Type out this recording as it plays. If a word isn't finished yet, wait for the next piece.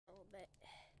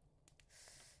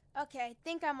Okay, I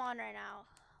think I'm on right now.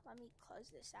 Let me close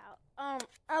this out.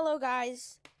 Hello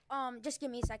guys. Just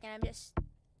give me a second. I'm just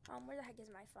where the heck is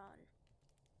my phone?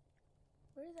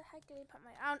 Where the heck did I put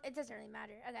my it doesn't really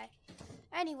matter. Okay.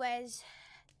 Anyways,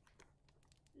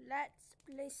 let's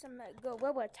play some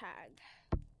Gorilla Tag.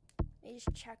 Let me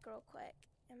just check real quick.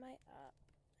 Am I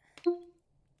up?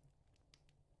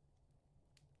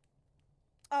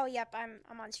 Oh, yep,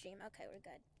 I'm on stream. Okay, we're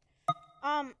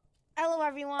good. Hello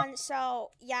everyone.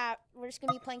 So, yeah, we're just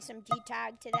gonna be playing some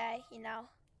G-Tag today, you know,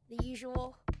 the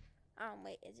usual.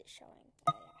 Wait, is it showing?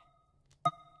 Oh,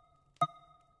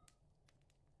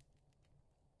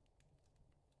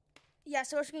 yeah,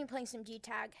 so we're just gonna be playing some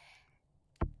G-Tag.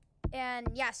 And,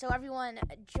 yeah, so everyone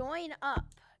join up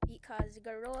because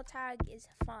Gorilla Tag is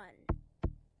fun.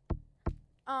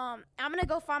 I'm gonna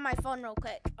go find my phone real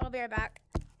quick. I'll be right back.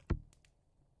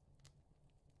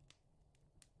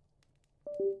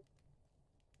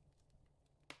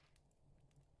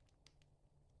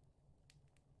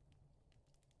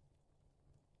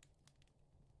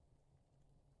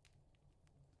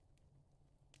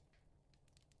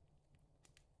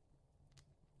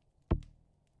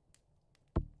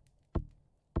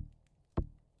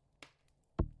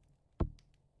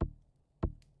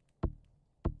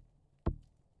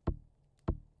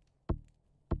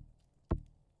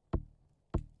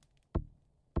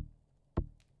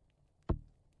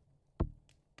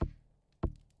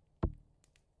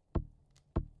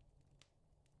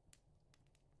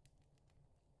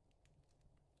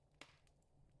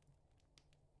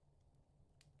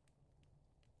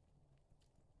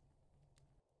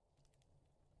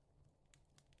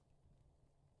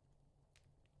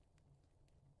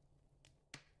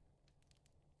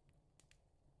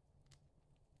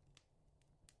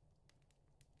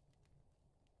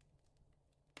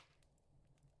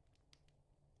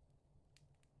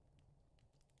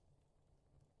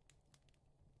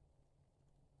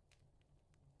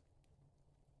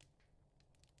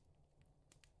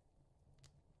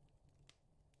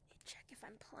 Check if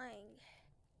I'm playing.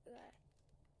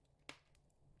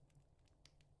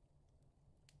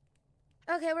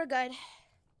 Okay, we're good.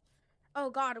 Oh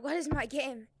god, what is my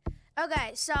game?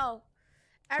 Okay, so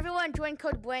everyone join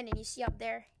code WIN and you see up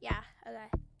there. Yeah, okay.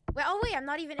 Wait, oh wait, I'm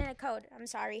not even in a code. I'm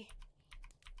sorry.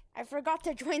 I forgot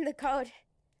to join the code.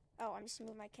 Oh, I'm just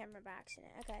moving my camera by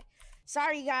accident. Okay.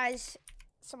 Sorry guys.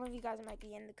 Some of you guys might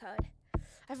be in the code.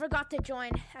 I forgot to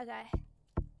join. Okay.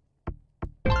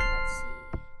 Let's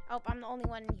see. Oh, I'm the only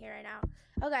one in here right now.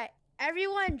 Okay,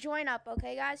 everyone join up,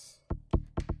 okay, guys?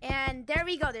 And there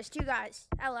we go. There's two guys.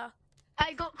 Hello.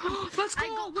 I got. Let's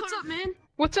go. What's up, man?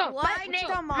 What's up? What?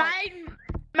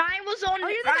 Mine was on. Oh,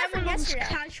 you're the guy from yesterday.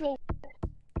 Casual.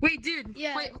 Wait, dude.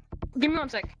 Yeah. Wait. Give me 1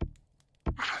 sec.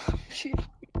 Shit.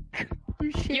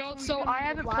 Yo, so I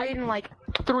haven't played in like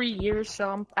 3 years, so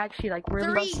I'm actually like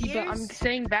really rusty. But I'm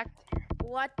saying back.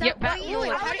 What the? Yeah, back wait, then, I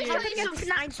want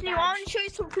to show you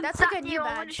something. That's a good new badge.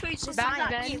 I want to show you something. Back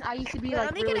then, I used to be Wait, like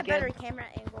let me really get a better good. camera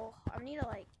angle. I need to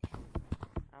like.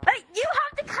 Hey, you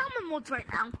have the camera mods right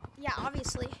now. Yeah,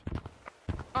 obviously.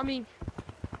 I mean,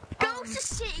 Go to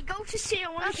city. Go to city. I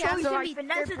want Okay, to show I'm you gonna be something.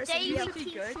 There's a third-person daily view.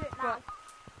 t-shirt good, now.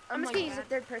 I'm just gonna use a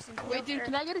third person view. wait, dude.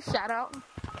 Can I get a shout out?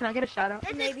 Can I get a shout out?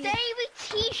 There's Maybe. a daily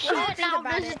t-shirt Well, think now.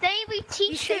 about There's it. a daily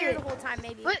You stay here the t-shirt. whole time,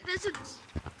 maybe. Look, there's a.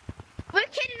 Look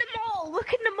in the mall.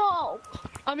 Look in the mall.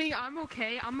 I mean, I'm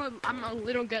okay. I'm a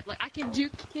little good. Like I can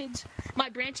juke kids. My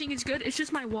branching is good. It's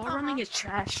just my wall running is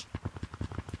trash.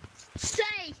 Say,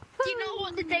 do you know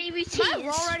what the daily T My is?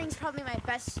 wall running is probably my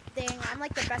best thing. I'm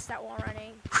like the best at wall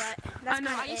running, but that's I know.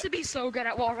 kinda I used it. to be so good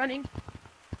at wall running.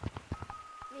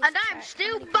 Let me And just I'm check.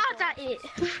 still How many bad people-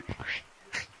 at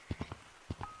it.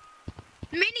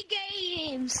 Mini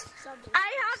games. Subs-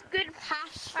 I have good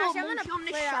pass for Actually, I'm gonna on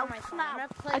the play it on my shelf phone. I'm now. gonna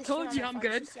play I this told shit on you my I'm phone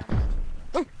good. just to see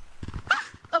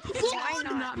how much- Why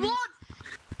not? Not me.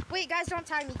 Wait, guys, don't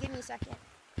tag me. Give me a second.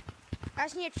 I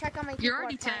just need to check on my. You're people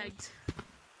already are playing. tagged.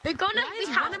 We're gonna Why be is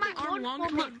one having of my arm one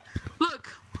longer? woman.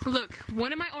 Look.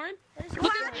 One of my arm. There's Look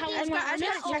one at thing. how I long just my gotta arm is.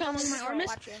 check Look on how the long my people arm is.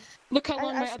 watching. Look how long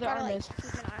I my just other gotta, arm like, is. keep an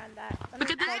eye on that. Let Look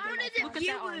me at this plug in arm. my One of the phone. Look at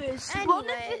that arm. viewers. Anyways. One of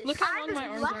the Look how long my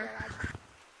viewers arms are.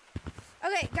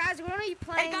 Okay, guys, we're gonna be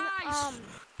playing. guys!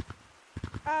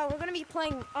 We're gonna be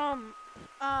playing.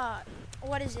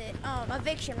 What is it?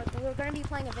 Eviction. We're gonna be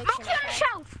playing eviction. Look at the Okay?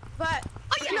 shelf. But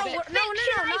yeah, no,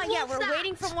 eviction, not yet. I We're love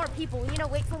waiting for more people. We need to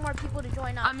wait for more people to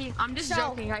join up. I mean, I'm just So,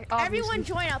 joking. everyone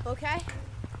join up, okay?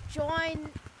 Join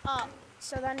up,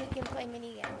 so then we can play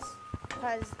mini games.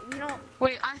 Because we don't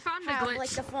Wait, I found the have glitch. like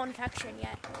the full infection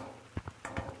yet.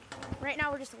 Right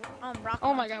now we're just rock.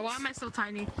 Oh my god, monkeys. why am I so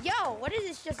tiny? Yo, what is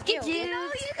this just do? You know you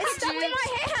It's stuck can in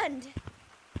my hand.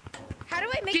 How do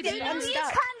I make Did this you-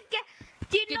 unstuck.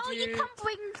 Do you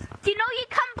know you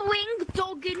can bring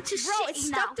dog into Bro, it's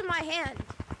city stuck now? to my hand.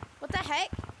 What the heck?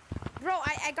 Bro,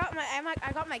 I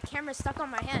got my camera stuck on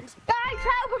my hand. Guys,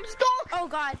 help! I'm stuck. Oh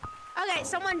god. Okay,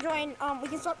 someone join. We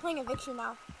can start playing eviction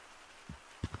now.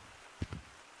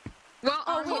 Well,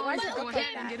 Oh, wait, why let's does it go look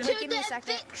ahead like and that? get Wait, him. give me a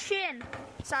second. Eviction.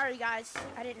 Sorry guys,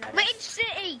 I didn't notice. Main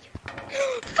city.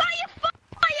 Fire!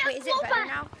 Wait, is it better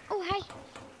now? Oh, hey.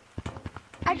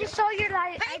 I just saw your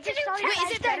live. I just saw your Wait,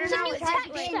 is it better now? Wait,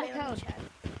 Wait, let me check.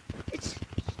 It's.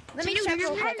 Let me check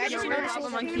real quick. I just You're noticed right, it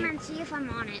was I'm a- on and see if I'm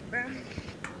on it, bro.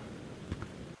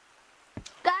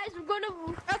 Guys, we're gonna.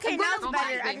 Okay, now it's Oh,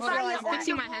 better. my I just God. realized I'm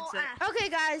fixing that. my headset. Okay,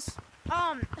 guys.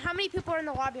 How many people are in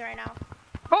the lobby right now?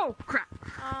 Oh, crap.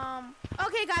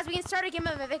 Okay, guys, we can start a game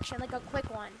of eviction, like a quick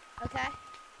one. Okay.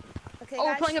 Okay, Oh,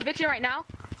 we're guys. playing eviction right now?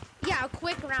 Yeah, a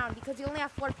quick round because we only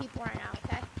have 4 people right now.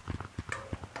 Okay.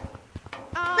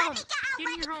 Get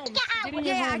in your homes. Get in your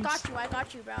Yeah, homes. I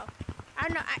got you, bro. I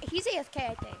don't know. He's AFK,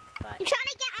 I think, but. I'm trying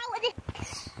to get out of it.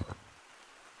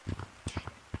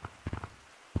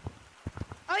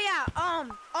 Oh yeah.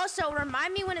 Also,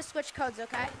 remind me when to switch codes,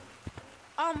 okay?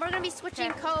 We're gonna be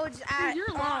switching codes at You're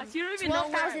lost. You don't even know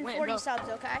where I went, 12,040 bro. subs,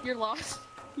 okay? You're lost.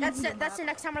 That's the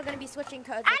next time we're gonna be switching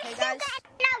codes, I'm okay, still guys?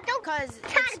 No, don't Because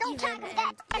tag, it's don't even tag, and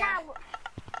get yeah. out.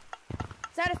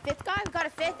 Is that a 5th guy? We got a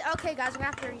 5th. Okay, guys, we're gonna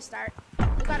have to restart.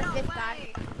 We got a 5th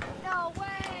guy. No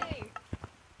way.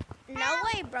 No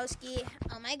way, broski.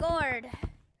 Oh my god.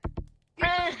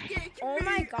 Oh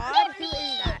my god, who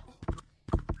is that?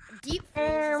 Deep freeze,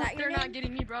 is that your You're not name?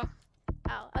 getting me, bro.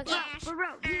 Oh, okay.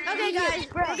 Bro, Okay, guys,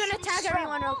 we're gonna tag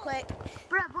everyone real quick.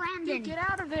 Bro, Brandon. Dude, get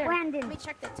out of there. Let Brandon. me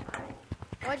check the time.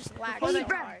 Oh, I just lagged Hey, so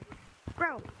bro. hard.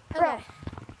 Bro. Okay.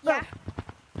 Yeah.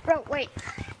 Bro, wait.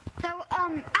 So,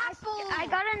 I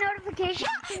got a notification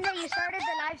that you started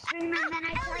the live stream, and then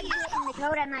I plugged it in the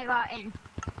code, and I got in.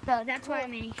 So that's why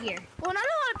I'm in here. Well, not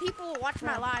a lot of people watch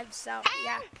my lives, so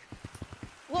yeah.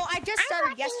 Well, I just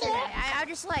started yesterday. I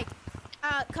just like,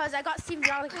 cause I got Steven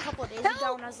Job like a couple of days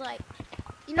ago, and I was like,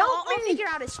 you know, I'll figure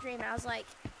out a stream. And I was like,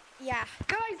 yeah.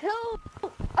 Guys, help!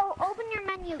 Oh, open your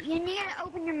menu. You need to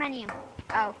open your menu.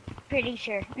 Oh, pretty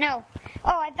sure. No.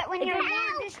 Oh, I thought when you were doing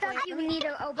this stuff, you need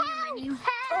to open your menu.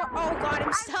 Oh god,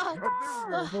 I'm stuck.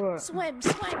 Ugh, swim.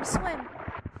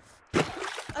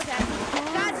 Okay,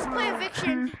 guys, let's play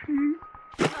eviction.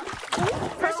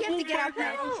 First, you have to get out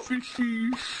there.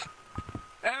 Fishies.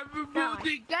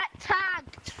 Everybody. Get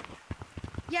tagged.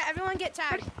 Yeah, everyone get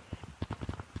tagged.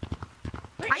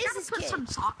 Where I is gotta this put kid? some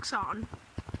socks on.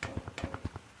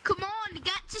 Come on,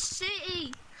 get to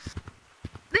city.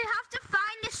 We have to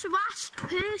find this last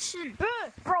person.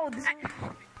 Bro, this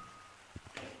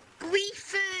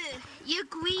Griefer, you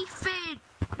griefer.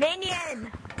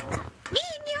 minion.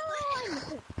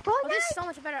 Minion. Oh, this is so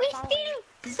much better We at following.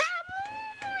 still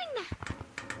Zamon.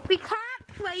 We can't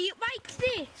play it like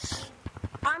this.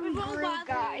 I'm Roll Groot, our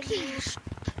guys. keys.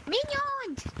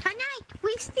 Minions, tonight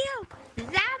we still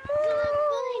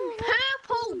Zamon.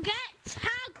 Purple, get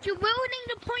tagged. You're ruining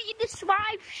the point of this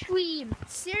live stream.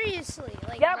 Seriously,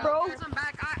 like. Yeah, bro. Guys, I'm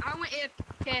back. I went if.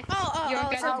 Okay. Oh, You're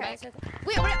it's good, okay. okay. It's okay.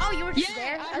 Wait, oh, you were just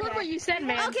there? I heard Okay. what you said,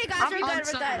 man. Okay, guys, I'm we're good,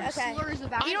 unsubbing. Okay. Slurs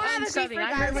about You don't have a unsubbing. beef for I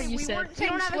heard what guys. you We said. weren't You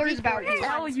saying don't have a slurs beef about for you.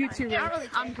 guys. Oh, It's you fine. two. I don't really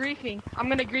I'm care. griefing. I'm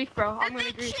gonna grief, bro. I'm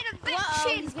gonna grief. Whoa,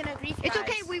 he's gonna grief It's guys.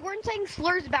 okay, we weren't saying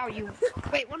slurs about you.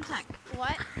 Wait, one sec.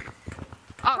 What?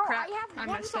 Oh Bro, crap! I have I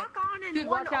one messed up. sock on and Dude,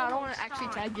 one watch out! I don't want almost to actually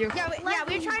on. tag you. Yeah,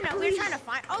 we were trying to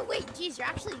find. Oh wait, geez, you're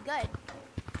actually good.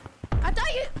 I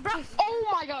thought you, bro. Oh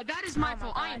my god, that is my Oh my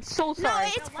fault. I am God. so No, sorry.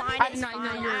 it's fine. I It's did not know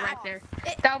fine. you were right there.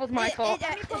 It- That was my fault.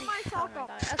 Let me put my sock oh on. my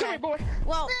God. Come Okay. here, boy.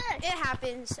 Well, it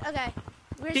happens. Okay.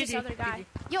 Where's this GG, other guy?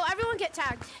 GG. Yo, everyone get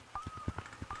tagged.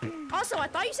 Also, I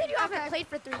thought you said you haven't played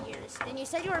for 3 years, and you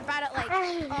said you were bad at like wall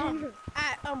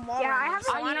Yeah, I running, have-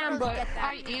 so I don't am, really but get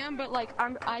that. I am, but like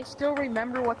I still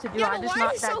remember what to do. Yeah, I'm but just why are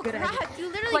not you that so good at it. cracked? You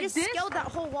literally Like just this? scaled that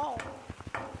whole wall.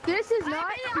 This is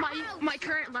not my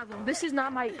current level. This is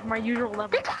not my usual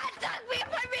level.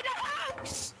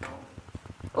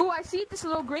 Oh, I see this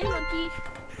little gray monkey.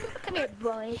 Come here,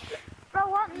 boy. Bro,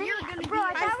 what mini? Bro, I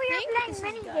I thought we think were this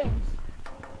playing is mini good. games.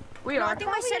 We No, I are. think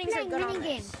my we were settings are playing good on mini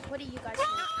this. games. What do you guys think?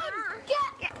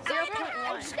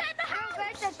 0.1.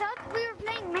 Guys, I thought we were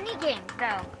playing mini games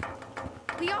though.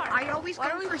 We are. I always Why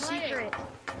go don't we for play it? secret.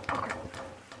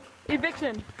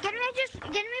 Eviction. Can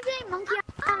we play Monkey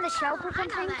on the Shelf or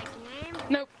something?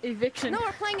 Nope. Eviction. No,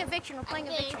 we're playing eviction. We're playing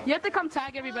eviction. You have to come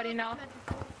tag everybody now.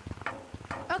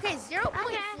 Okay,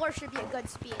 0.4 should be a good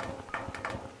speed.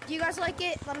 Do you guys like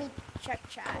it? Let me check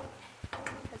chat.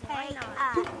 'Cause why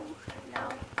not? No.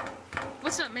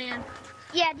 What's up, man?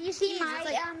 Yeah, do you see Jeez, my it's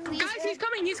like, Guys, he's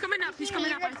coming up. He's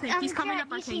coming up, I think. He's coming up,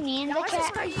 I You see think. me in the why is this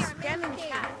chat? guy spamming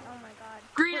chat? Oh my god.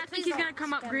 Green, Wait, I think please he's gonna don't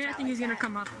come up. spam Green, I chat think he's like gonna that.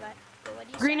 come up. What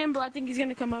do you Green say? and blue, I think he's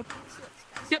gonna come up.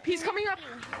 Yep, he's coming up.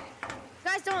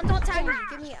 Guys, don't tag me.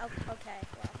 Give me. Oh, okay.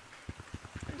 Well,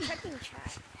 I'm checking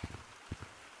chat.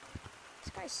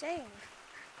 This guy's saying.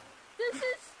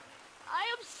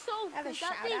 I am so Have a good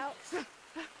shout at this.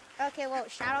 out. Okay, well,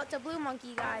 shout out to Blue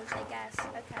Monkey, guys, I guess.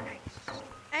 Okay.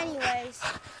 Anyways.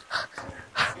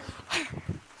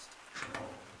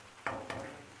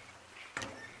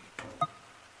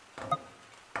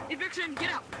 Eviction,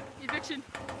 get out. Eviction.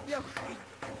 Yo.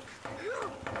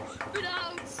 Get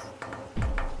out.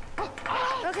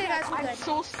 Okay, guys, we're I'm good.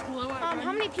 so slow at running.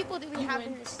 How many people do we You have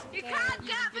win. in this You game? can't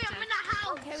get me. I'm in the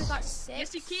house. Okay, we got 6.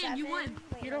 Yes, you can. You 7. won.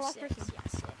 Wait, You're the no, last 6. person. Yeah,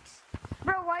 6.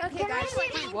 Bro, why Okay, can guys. I say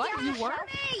Wait, what? You were?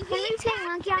 Can we say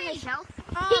monkey on the shelf?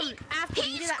 After.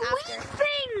 You do that after.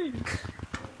 Squeezing!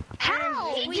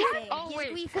 How? He's did- squeezing. oh, He's wait.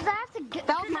 squeezing. Because I have to get.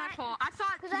 That was my fault. I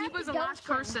thought Because I he have was to the last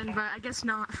go person, soon. but I guess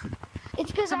not. It's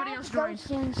because I Somebody have else to go joined.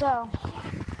 soon, so.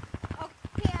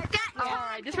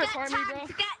 Alright, just report me, bro.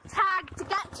 To get tagged to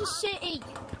get to city.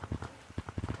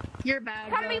 You're bad,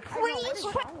 Can we bro. please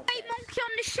put a monkey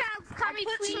on the shelf? Can we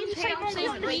please put a monkey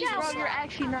on the Please, bro, shelf? you're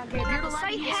actually not good. You're the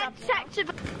Say last. headsets You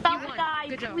about the won. guy,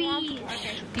 Good job. please.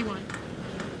 Okay, you won.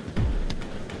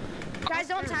 Guys,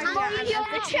 don't tag me. Monkey I'm on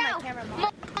the fixing my shelf. camera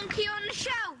mod. Monkey on the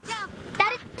shelf.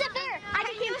 That is the bear! I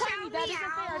Can became you tiny. shout That me is the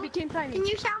bear! I I became tiny. Can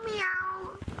you shout me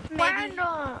out? Maybe.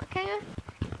 Okay.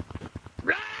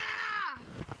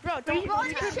 Bro, don't Go on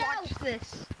tag the me. shelf.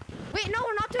 this. Wait, no,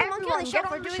 we're not doing monkey on Everyone, the get shelf.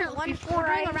 on We're the doing shelf we're before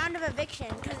doing a I- round of eviction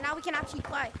because now we can actually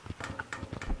play.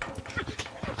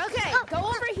 Okay, go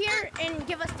over here and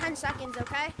give us 10 seconds,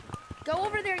 okay? Go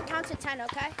over there and count to 10,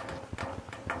 okay?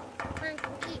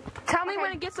 Tell me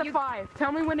when it gets to 5.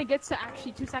 Tell me when it gets to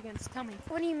actually 2 seconds. Tell me.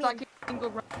 What do you So I mean? can go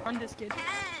run this kid. 10.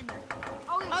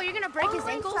 Oh, you're gonna break his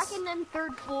ankles? Second and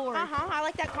third floor. Uh-huh, I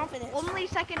like that confidence. Only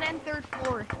second and third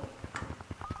floor.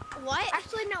 What?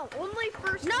 Actually, no. Only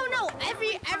first. No, floor. no,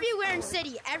 everywhere in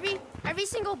city. Every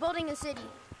single building in city.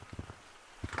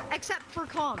 Except for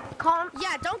comp.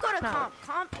 Yeah, don't go to No. comp.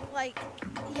 Comp, like,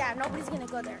 yeah, nobody's gonna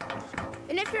go there.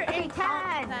 And if you're in 10,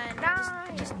 comp, then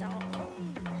 9, just don't.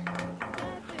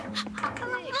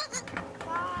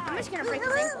 I'm just gonna break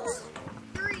his ankles.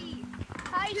 3,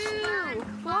 I 2,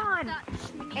 1.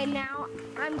 And now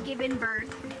I'm giving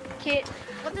birth. Kit.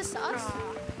 What, this sucks?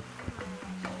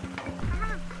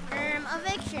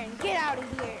 Eviction. Get out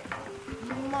of here,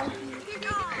 monkey.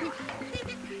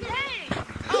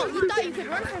 Oh, you thought you could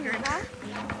run from me, huh?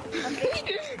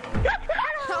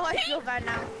 Oh, I feel bad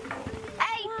now.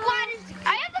 Hey, what is...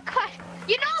 I have a question.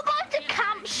 You know about to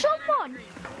camp someone?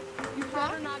 You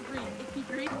better not green. If you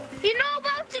green, You know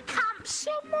about to camp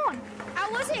someone? I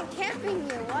wasn't camping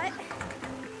you, what?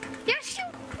 Yes, you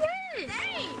did.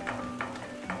 Hey.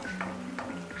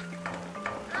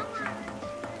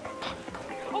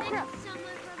 oh crap!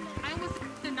 I almost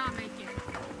did not make it.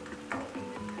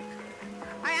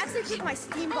 I actually clicked my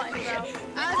Steam button, bro.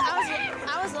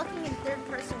 I was looking in third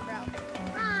person, bro.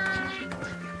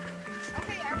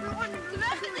 Okay, everyone.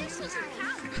 Congratulations.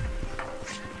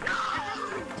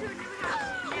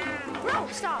 Bro,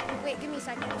 stop. Wait, give me a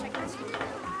second. Check my screen.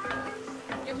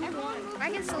 Yeah, who won? I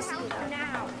can still see you though.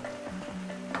 Now.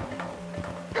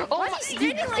 Oh, Why is he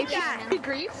standing like that? Be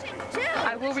green. Chill.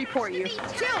 I will report you. Chill.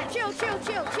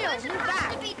 Move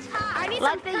back. I need some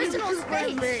Like the personal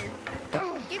YouTuber space.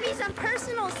 Give me some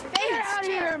personal space. Get out of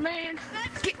Chill. here, man.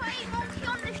 Let's play monkey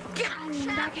on the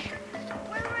shelf.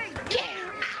 Wait.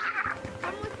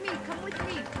 Come with me. Come with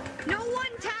me. No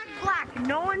one tag black.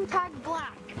 No one tag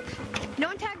black. No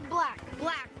one tag black.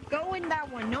 Black. Go in that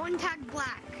one. No one tag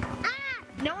black.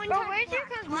 No one Bro, tag where's your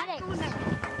black. Black, go in that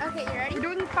one. Okay, you ready? We're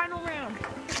doing the final round.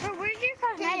 Bro, where's your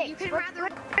Okay, cosmetics? you can Where- rather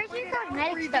Where's your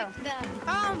cosmetics, though? them.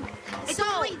 It's So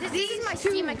only this is these my two.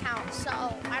 Steam account, so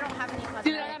I don't have any cosmetics.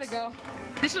 Dude, I gotta go.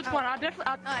 This was fun. I'll definitely.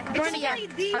 I'll It's join It's again. only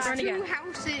these I'll join two again.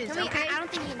 houses, Can we, okay? I don't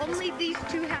think you can Only discount. these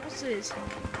two houses.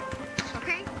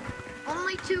 Okay?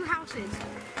 Only two houses.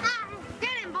 Get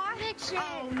in, boy.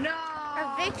 Oh, no.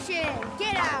 Eviction.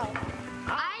 Get out.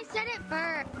 I said it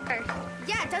first.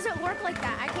 Yeah, it doesn't work like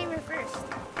that. I came here first.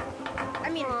 I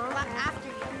mean, after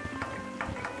you.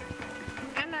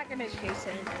 I'm not gonna chase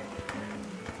it.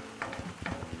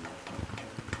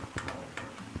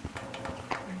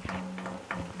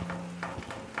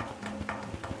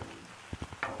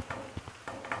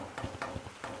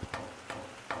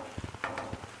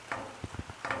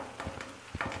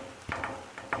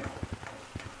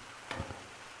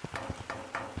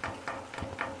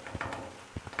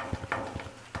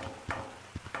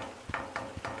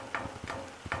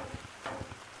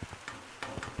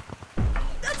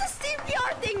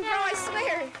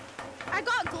 Where? I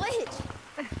got glitch.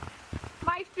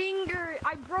 My finger.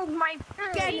 I broke my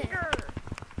finger.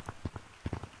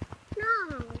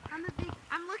 No.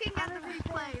 I'm looking at the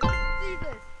replay. Let's see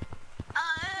this.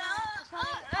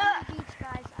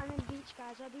 I'm in beach,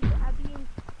 guys. I'll be in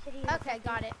city. Okay,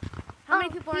 got it. How many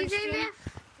people are in DJ stream?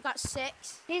 Myth? Got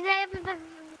 6. DJ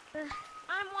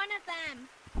I'm one of them.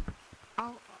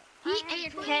 Oh, He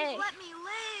AFK. please let me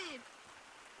live.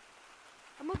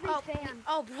 I'm a big fan.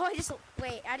 Oh, bro,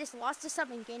 I just lost a sub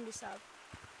and gained a sub.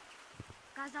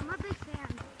 Guys, I'm a big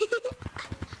fan.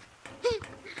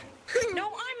 No,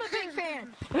 I'm a big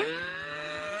fan.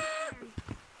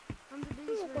 I'm the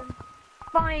biggest fan.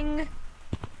 Boing.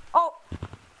 Oh.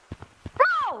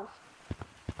 Bro!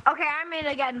 Okay, I'm in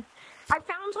again. I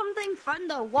found something fun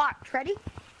to watch. Ready?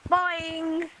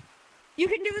 Boing. You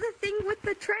can do the thing with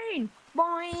the train.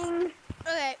 Boing.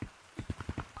 Okay.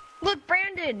 Look,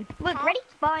 Brandon. Look, ready?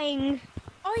 Boing.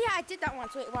 Oh, yeah, I did that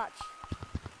once. Wait, watch.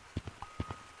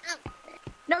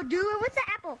 No, do it with the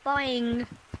apple. Boing.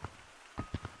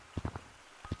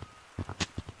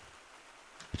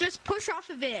 Just push off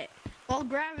of it while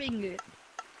grabbing it.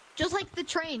 Just like the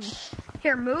train.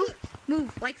 Here, move.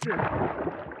 Move, like this.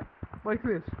 Like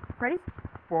this. Ready?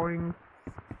 Boing.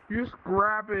 You just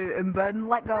grab it and then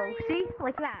Let go. See?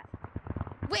 Like that.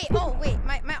 Wait,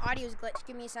 my audio's glitched.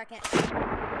 Give me a second.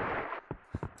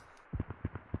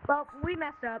 Well, we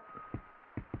messed up.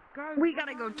 Guys, We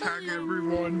gotta go tag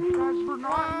everyone. Guys, we're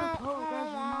not in the code. Guys,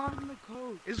 we're not in the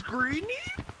code. Is Greeny?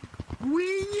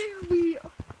 We.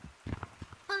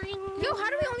 Yo, how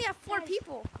do we only have 4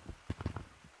 people?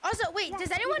 Also, wait,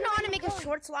 does anyone know how to make a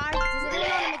shorts live? Does anyone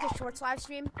know how to make a shorts live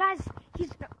stream?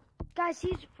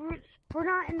 We're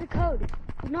not in the code.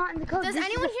 We're not in the code. Does This is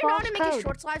anyone a here know how to false make a code.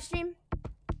 shorts live stream?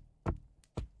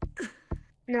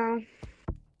 No.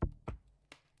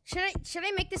 Should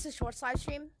I make this a shorts live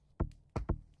stream?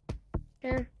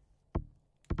 Yeah.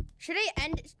 Should I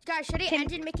end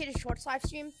and make it a shorts live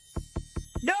stream?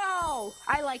 No!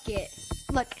 I like it.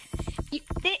 Look.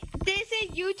 This is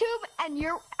YouTube, and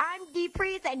I'm Deep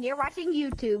Freeze, and you're watching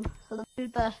YouTube. So let's do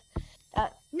the.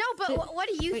 No, but what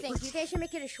do you wait, think? You guys should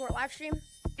make it a short live stream?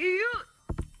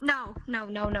 No.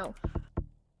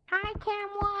 Hi,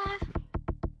 Camwa.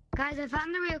 Guys, I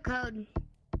found the real code.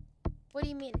 What do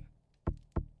you mean?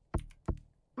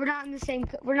 We're not in the same.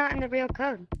 We're not in the real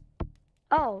code.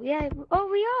 Oh yeah. Oh,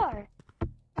 we are.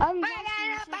 What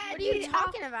are you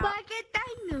talking about?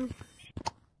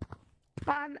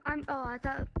 I'm. Oh, I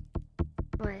thought.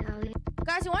 Wait. Oh, yeah.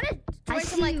 Guys, you want to I join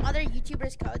some like see. other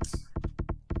YouTubers' codes?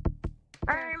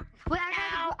 Wait,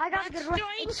 I got a good one. join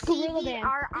It's Gorilla Man.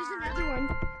 There's another one.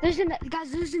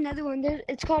 There's another one.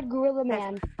 It's called Gorilla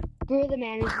Man. Gorilla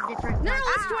Man is different. No,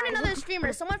 let's join another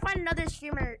streamer. Someone find another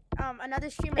streamer. Another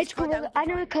streamer. It's Gorilla. I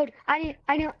know a code. I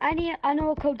know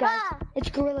a code, guys. It's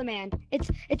Gorilla Man. It's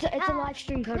a live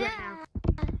stream code right now.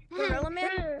 Gorilla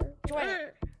Man. Join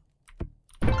it.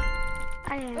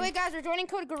 I am. Wait, guys, we're joining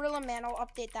code Gorilla Man. I'll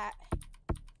update that.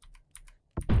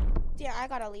 Yeah, I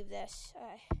gotta leave this.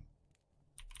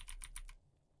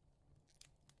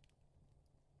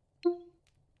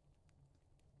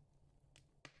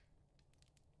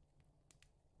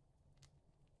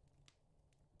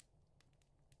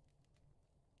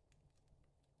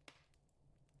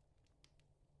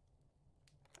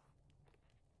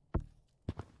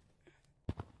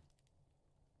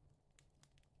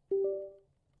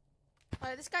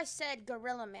 This guy said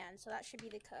Gorilla Man, so that should be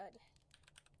the code.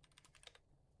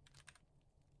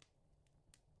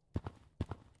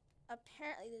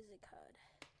 Apparently, this is a code.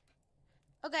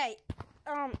 Okay,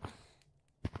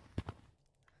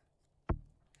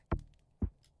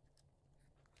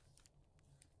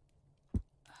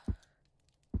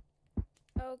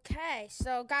 Okay,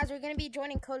 so guys, we're gonna be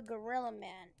joining code Gorilla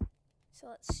Man. So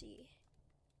let's see.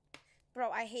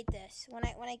 Bro, I hate this. When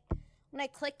I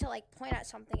click to like point at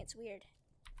something, it's weird.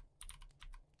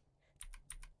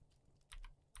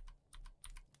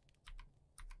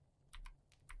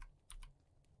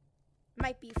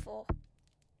 Might be full.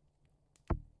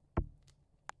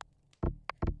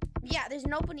 Yeah, there's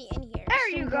nobody in here. There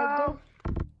you go.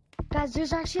 Guys,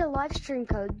 there's actually a live stream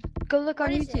code. Go look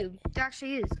on What is YouTube. There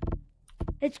actually is.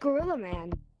 It's Gorilla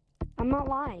Man. I'm not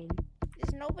lying.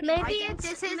 There's nobody. Maybe in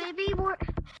it's here. maybe we're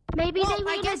maybe Well, they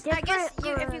made I a guess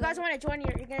different. if you guys want to join,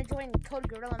 you're gonna join code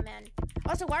Gorilla Man.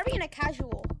 Also, why are we in a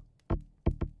casual?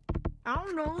 I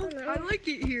don't know. I like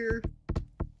it here.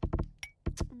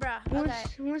 Bruh. Okay.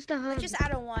 What's the hub? Just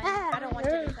add a 1. Add a 1 to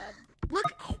the code.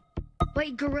 Look.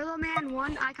 Wait, Gorilla Man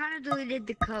 1. I kind of deleted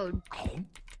the code.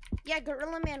 Yeah,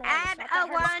 Gorilla Man 1. Add It's not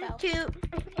a that hard to 1,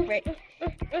 spell. 2. Right.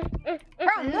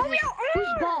 Bro,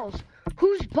 whose balls?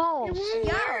 Who's balls?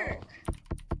 Yo.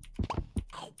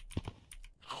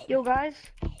 Yo, guys.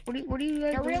 What do you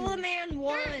guys Gorilla doing? Man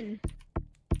won.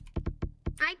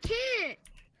 I can't.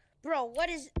 Bro, what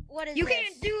is You this?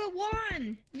 can't do a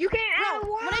one. You can't add a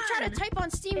Bro, one. when I try to type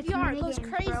on Steam It's VR, it goes minigames,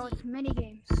 crazy. bro. It's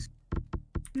minigames.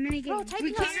 Minigames. Bro, typing We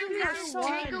on can't Steam VR have is so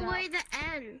one. hard. Take away the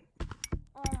N.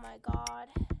 Oh my god.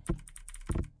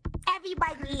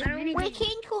 Everybody, listen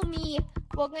to me.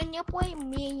 We're gonna play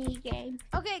mini game.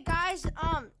 Okay, guys,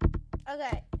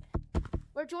 okay.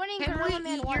 We're joining Can Gorilla we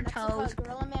Man eat 1. your That's the code, toes?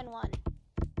 Gorilla Man 1.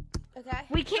 Okay?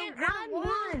 We can't add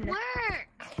one. Work.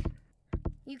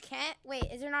 You can't? Wait,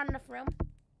 is there not enough room?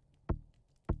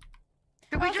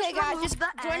 Should we Okay, just guys, remove just the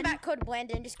join N? back code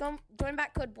Blandon. Just go join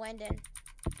back code Blandon.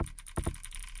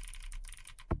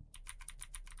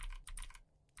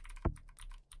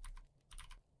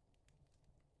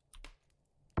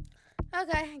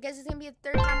 Okay, I guess it's gonna be the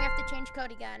third time we have to change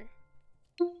code again.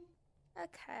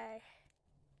 Okay.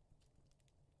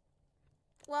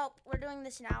 Well, we're doing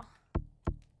this now.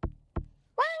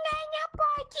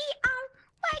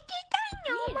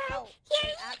 You need help.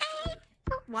 Actually,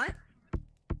 What?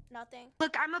 nothing.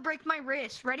 Look, I'm gonna break my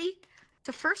wrist. Ready?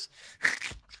 So first,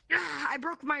 I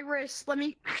broke my wrist. Let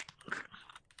me.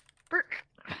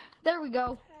 There we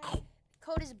go. Okay.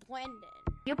 Code is Blandon.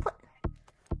 You put.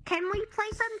 Can we play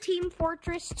some Team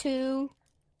Fortress 2?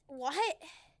 What?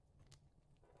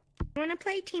 Wanna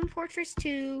play Team Fortress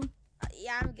 2?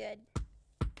 Yeah, I'm good.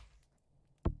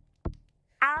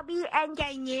 I'll be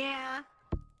engineer.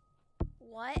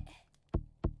 What?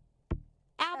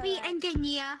 I'll be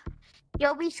engineer.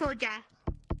 You'll be soldier.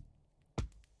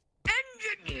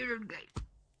 Engineer.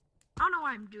 I don't know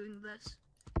why I'm doing this.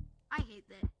 I hate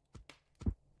that.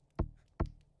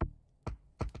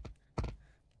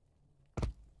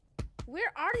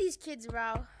 Where are these kids,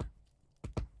 bro?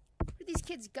 Where'd these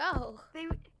kids go?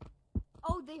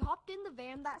 They hopped in the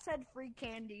van that said free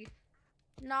candy.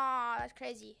 Nah, that's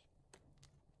crazy.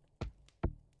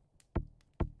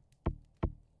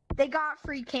 They got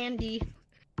free candy.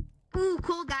 Ooh,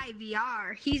 cool guy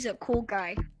VR. He's a cool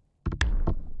guy.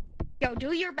 Yo,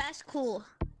 do your best cool.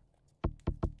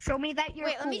 Show me that you're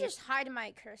Wait, cool. let me just hide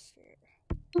my cursor.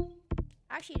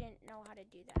 I actually didn't know how to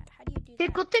do that. How do you do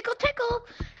Tickle, that? tickle, tickle.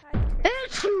 Hide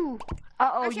cursor. Achoo.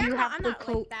 Uh-oh, Actually, you I'm have not the like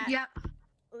COVID. that. Yep.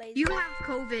 Lazy. You have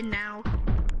COVID now. Oh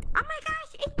my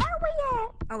gosh, it's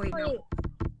Elliot. Oh wait, no.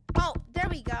 Oh, there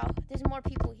we go. There's more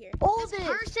people here. This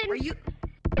person. Are you?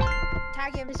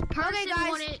 Tag him. This person Okay, guys,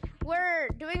 wanted. we're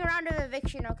doing a round of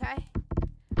eviction, okay?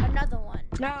 Another one.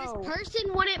 No. This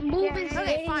person wouldn't move his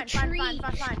Okay, fine. Guys, It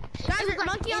was like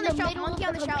monkey on in the shelf, middle monkey of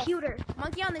on the shelf. computer.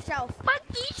 Monkey on the shelf.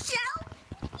 Monkey shelf.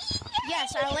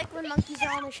 Yes, I like when monkeys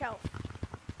are on the shelf.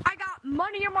 I got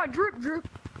money in my drip drip.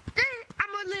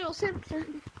 I'm a little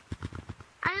Simpson.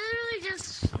 I literally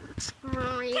just screamed.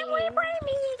 Can we play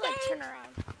mini Like, games? turn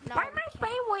around. No, Why am we I can't.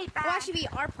 playing way back? Well, actually, we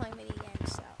are playing mini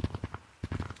games, so.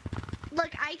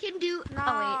 Look, I can do. No,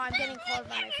 I'm getting called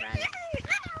by my friend.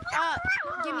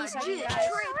 Give me a second, guys.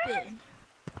 Tripping.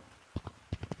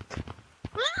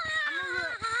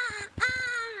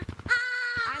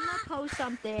 I'm gonna post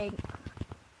something.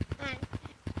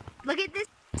 Look at this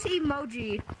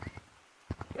emoji.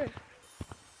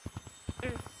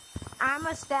 I'm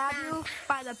gonna stab you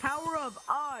by the power of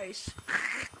ice.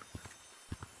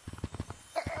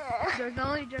 There's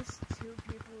only just 2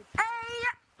 people. Hey,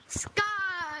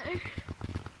 Sky,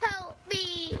 help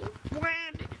me.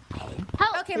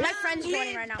 Okay, my friend's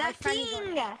joining right now. My friend's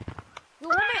joining. Well,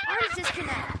 when my arms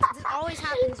disconnect, this always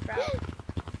happens, bro.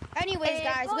 Anyways,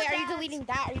 guys, wait, are you deleting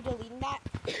that? Are you deleting that?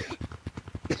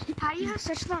 How do you have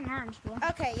such long arms, bro?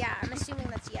 Okay, yeah, I'm assuming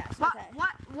that's yes. What Okay.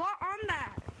 on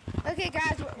that? Okay,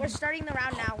 guys, we're starting the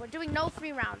round now. We're doing no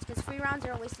free rounds because free rounds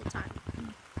are a waste of time.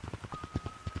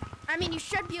 I mean, you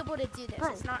should be able to do this.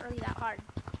 It's not really that hard.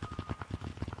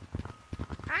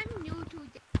 I'm new to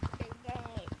the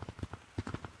game.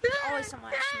 Always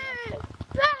someone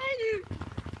new.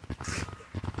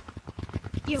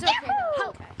 You It's okay, though.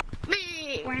 Okay.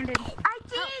 me. Brandon. I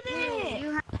did it.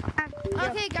 You have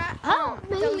Okay, guys.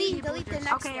 Delete the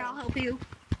next Okay, thing. I'll help you.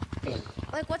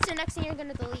 Like, what's the next thing you're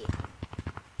gonna delete?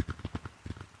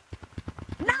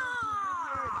 No.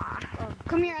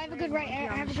 Come here, I have a good route. I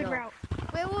have a good route.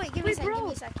 Wait, give me a second. Give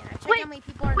me a second. I checked Wait, how many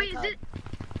people are in wait, the is code. it?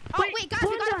 Oh, wait, wait, guys,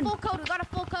 we got a hold full code. We got a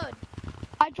full code.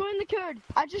 I joined the code.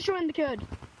 I just joined the code.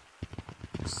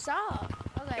 Sup?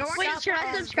 Okay, Wait, sup, should I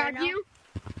guys, subscribe to Bruno. you?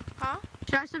 Huh?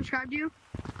 Should I subscribe to you?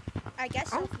 I guess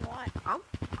so if you want. Oh,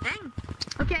 Dang.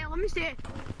 Okay, let me see it.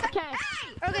 Okay.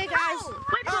 Okay, guys.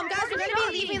 Guys, we're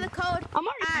gonna be leaving the code I'm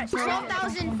already at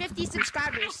 12,050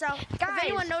 subscribers. So if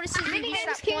anyone notices we reached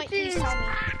that point, please tell me.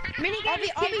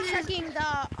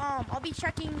 I'll be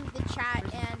checking the chat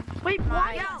and my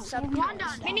sub.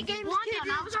 Minigames kids.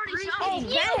 I was already Oh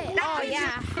yeah. Oh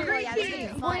yeah. This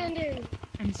is fun.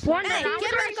 Hey,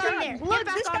 get back on there. Get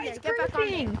back on there. Get back on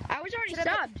there. I was already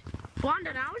subbed.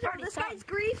 Wanda, I was already This subbed. guy's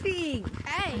griefing.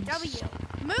 Hey, W.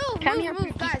 Come here,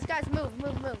 Move, guys, move.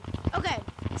 Okay,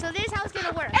 so this is how it's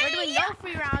gonna work. We're doing no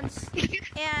free rounds,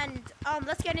 and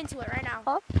let's get into it right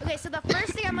now. Okay, so the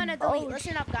first thing I'm gonna delete.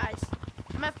 Listen up, guys.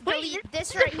 I'm gonna delete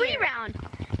this right here. Round.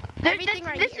 Everything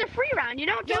right This here. is a free round. You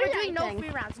don't do Yeah, we're anything. doing no free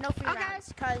rounds,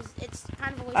 because it's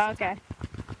kind of a waste of time.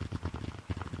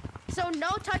 So no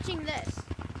touching this.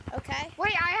 Okay.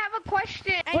 Wait, I have a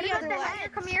question. Any other way?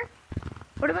 Come here.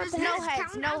 What about Does no this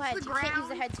heads? count No as heads. the You can't use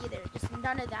the ground? heads either. Just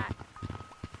none of that.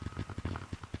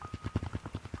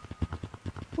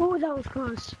 Oh, that was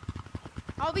close.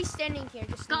 I'll be standing here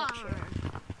just to make sure.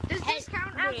 Does this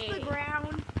count as the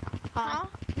ground? Huh?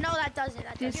 No, that doesn't.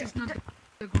 This is not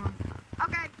the ground.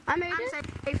 Okay. I made I'm it.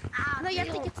 safe. No, you have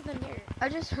to get to the mirror. I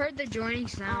just heard the joining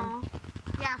sound.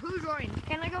 Yeah, who joined?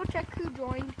 Can I go check who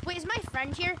joined? Wait, is my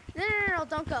friend here? No,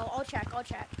 don't go. I'll check.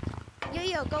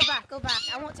 Yo, go back.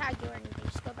 I won't tag you or anything.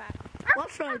 Just go back. What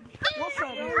friend? What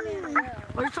friend? No.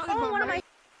 What are you talking about? One of my...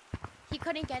 He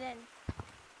couldn't get in.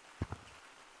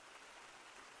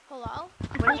 Hello?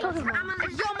 What are you talking about?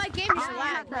 Yo, my game is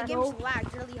lagged. My game's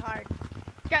lagged really hard.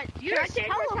 Guys, you guys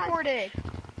teleported.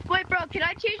 Wait, bro, can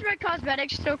I change my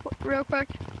cosmetics real quick?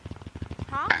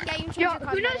 Huh? Yeah, you can change Yo, your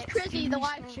who knows cosmetics. Chrissy, the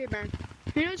live streamer?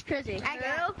 Who knows Chrissy? I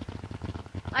do.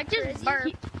 I just Chrissy?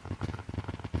 burped.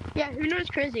 Yeah, who knows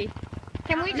Chrissy?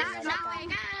 Can we Not just now.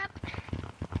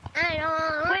 Wait,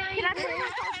 can I put on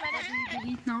my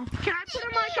cosmetics? No. Can I put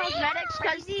on my cosmetics?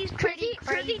 Because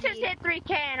Chrissy just hit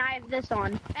 3K and I have this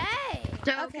on. Hey!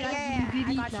 So, Okay, yeah,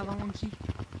 I got you.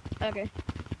 Okay.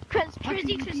 Because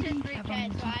Chrissy just hit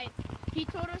 3K, so he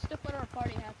told us to put our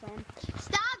party hats on.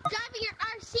 Stop driving your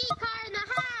RC car in the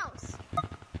house!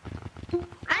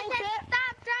 I said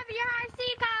stop driving your RC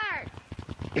car!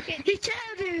 He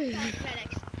tagged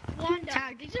cosmetics.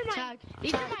 Wanda, these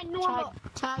are my normal.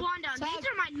 Wanda, these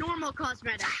are my normal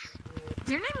cosmetics.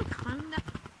 Your name Conda?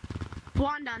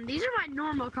 Wanda, these are my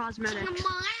normal cosmetics.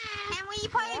 Come on! Can we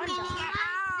play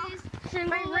mini?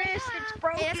 My wrist, it's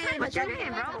broken. Hey, that's What's your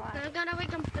name, bro? I'm gonna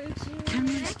wake up Can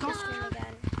we Stop stream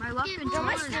again. My love Yo, control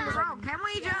my is stream is bro. Can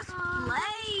we just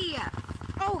play?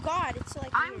 Oh god, it's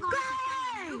like I'm weird.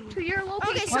 going To your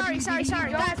location. Okay,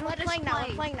 sorry. Don't Guys, we're let us playing now. play.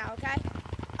 We're playing now, okay?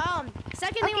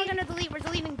 Second thing we're gonna delete, we're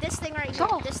deleting this thing right here.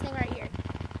 Go. This thing right here.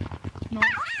 No.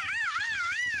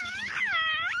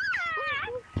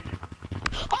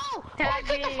 Oh! Tag I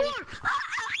took the me. floor!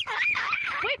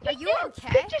 Wait, Are Pink you did. okay?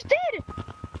 Pink just did!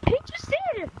 Pink just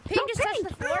did! Pink No, just touched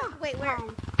the floor? Wait, where?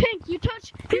 Pink, you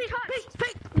touched. Pink.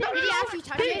 No, did he actually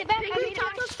touch it? Pink, you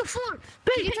touched the floor.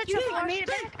 Did you touch the floor? I made it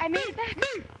back. I made it back.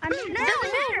 I made it No,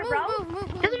 back.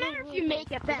 move. Doesn't matter if you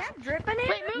make it back. Dripping it?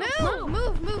 Wait, Move.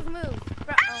 Bro, oh my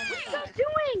What are you god. guys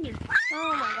doing?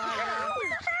 Oh my god.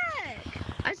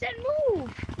 I said move.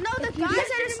 No, the guys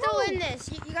that are still in this.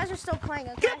 You guys are still playing,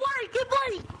 okay? Get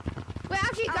bloody. Wait,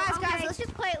 actually, guys, okay. let's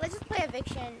just play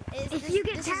eviction. If you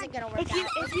get this tagged, isn't gonna work if you out.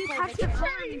 Let's if you play touch the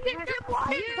eviction. floor,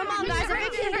 Come on, guys,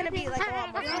 eviction is gonna be like a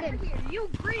lot more fun. You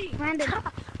green. Brandon, bro,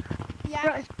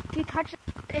 Yeah. if you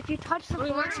touch the floor,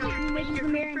 you can make the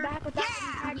mirror and back without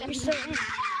being tagged. You're still in.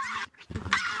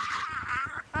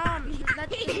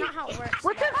 That's not how it works.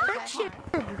 What's guys. eviction?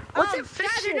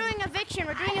 Guys, we're doing eviction.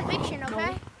 We're doing eviction,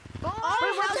 okay? All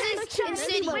houses in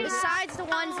city, besides the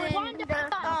ones in the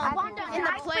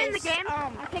place,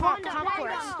 comp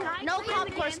course. No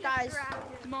comp course, guys.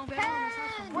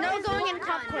 No going in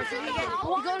comp course. If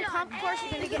you go in comp course,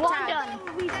 you're gonna get tagged.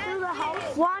 We threw the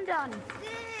house. One done.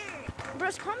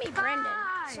 Bros, call me Brandon.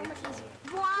 So much easier.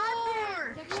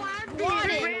 Water.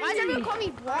 Brandon. Why does everyone call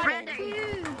me Brandon?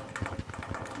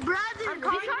 Brandon. Because,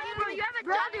 bro, you have a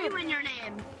W in your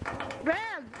name.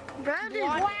 Brandon.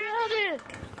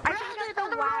 I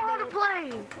don't know how to play.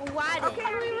 Why did?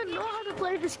 I don't even know how to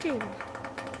play this game.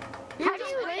 How do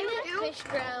you win it? Fish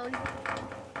ground.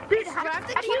 Dude, I have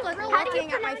to how do you keep like how do you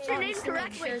looking at my pronounce your phone name just to make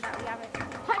correctly? sure that we haven't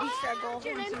How do you reached our goal. pronounce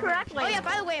your name correctly? Oh yeah,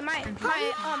 by the way,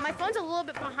 my phone's a little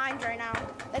bit behind right now,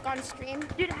 like on stream.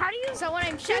 Dude, how do you? So when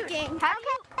I'm checking, How do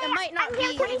you? it might not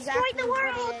be exactly what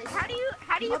it is. How do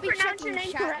you I'll be pronounce your checking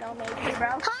name chat correctly, though, maybe, bro?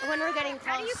 when we're getting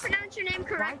How do you close. pronounce your name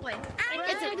correctly?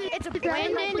 It's a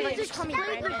Brandon, but just call me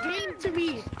Explain the Brandon. game to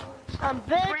me. I'm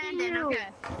begging Brandon, you. okay.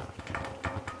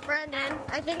 Brandon,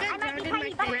 I think I might be drowned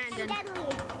tiny, in my but fish. I'm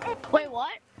deadly. Wait,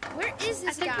 what? Where is I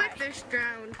this think guy? my fish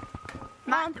drowned.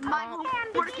 My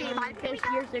fish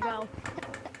years ago.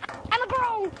 I'm a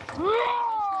girl.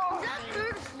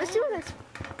 Let's do this.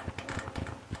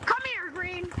 Come here,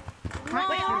 Green.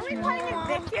 Wait, are we playing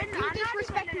eviction? You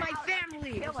disrespect my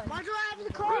family. Why do I have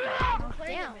the code?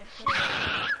 Damn.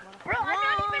 Bro, I'm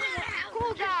not even in the house.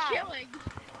 Cool guy. Chilling.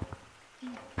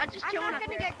 I'm not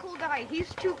gonna get cool guy.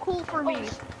 He's too cool for me.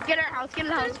 Get our house. Get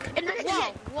our house. And then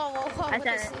Whoa. I said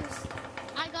this it. is-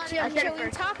 I got Chill, it. chill, we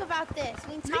can talk about this.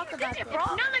 We can talk about this.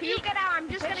 None of you get out. I'm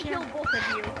just gonna kill both of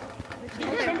you.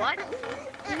 Okay, what?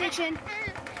 Eviction.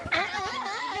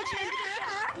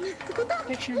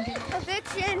 Fiction,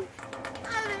 Eviction.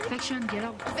 fiction, get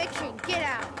out. Eviction. Get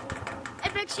out.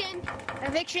 Eviction.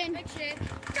 Eviction. Eviction.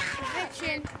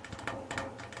 Eviction.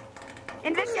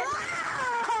 Eviction.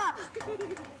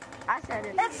 I said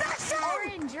it. Eviction.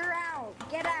 Orange, you're out.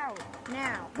 Get out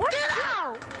now. What?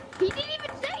 out? He didn't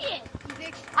even say it.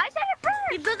 I said it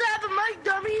He first. doesn't have a mic,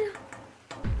 dummy.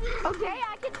 Okay,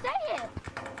 I can say it.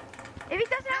 If he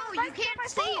doesn't have a No, mic, you can't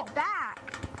say it back.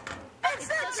 It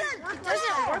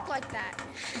doesn't work like that.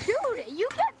 Dude, you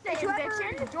can't say Whoever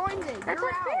eviction. joins it, That's you're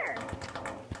unfair.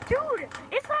 out. Dude,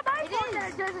 it's not my It fault is. that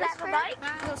it doesn't It's have a fair.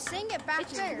 mic. No, sing it back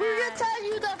to fair. me. We're gonna tell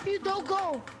you that if you don't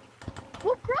go.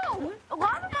 Well, bro, a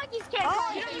lot of monkeys can't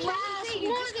Oh, go. you in. don't say, you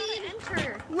just gotta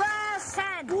enter. Last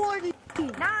 10, 40,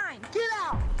 9, get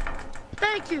out.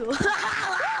 Thank you.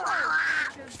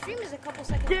 Your stream is a couple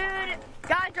seconds. Dude,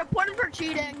 guys, report him for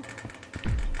cheating.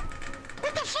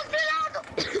 What the fuck did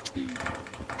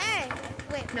Hey,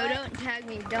 wait. No, what? don't tag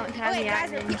me. Don't Oh, tag wait, me.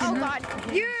 guys, repeat. Oh, God.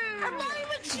 You. I'm not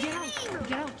even cheating.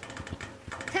 Get out.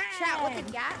 Chat with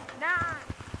the cat. 9.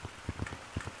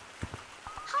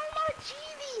 How am I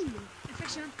cheating?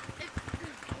 Fiction.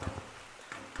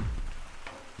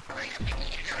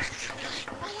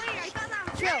 Oh wait, I thought that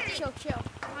was Chill.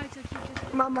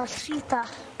 Mamacita.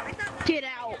 Get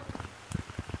out.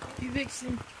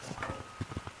 Eviction.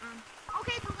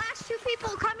 Okay, the last two people,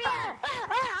 come here.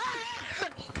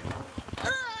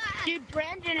 Dude,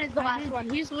 Brandon is the last one.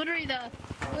 He's literally the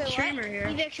Wait, streamer what? here.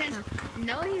 Eviction.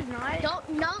 No, he's not. No.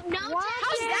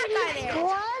 How's that guy there?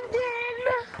 London.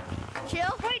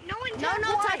 Chill. Wait, no one No, tagged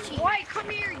no White. touching. White, come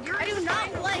here. You're I do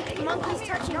not like monkeys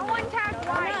touching No me. one tagged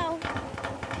White. No.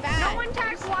 Bad. No one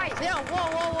tagged White. Yo,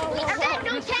 whoa.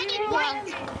 No tagging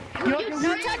White. No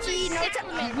touchy, no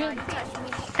touchy.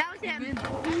 That was him.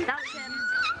 That was him.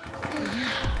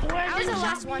 That was the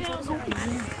last one. So it wasn't really bad.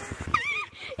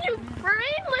 You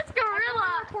brainless gorilla.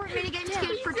 Report minigames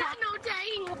kids for talking. No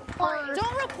tagging For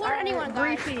Don't report anyone,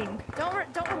 guys. briefing. Don't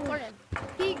report him.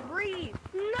 He grieved.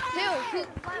 Who?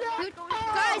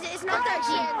 Guys, it's not that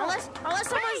deep. Unless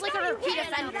someone's like a repeat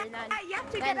offender, then You have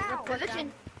to then get out. report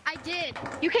them. I did.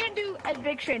 You can't do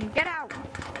eviction. Get out.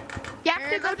 You have to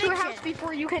There's go to a eviction. house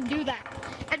before you can do that.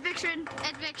 Eviction.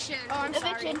 Eviction. Oh, I'm sorry.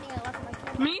 I Eviction. think I left my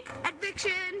camera. Me?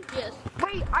 Eviction. Yes.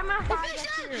 Wait, I'm gonna hide up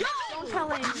here. Don't tell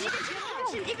him. Eviction.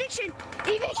 Eviction.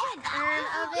 Eviction.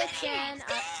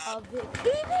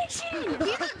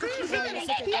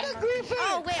 Eviction. He's a griefer.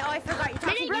 Oh wait, I forgot you're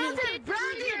talking to me.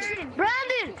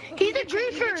 Brandon. He's a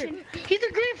griefer. He's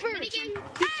a griefer.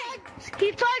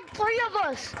 He tagged 3 of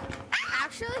us.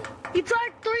 Actually? He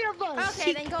tagged 3 of us.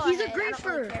 Okay, then go He's ahead. a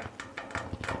griefer.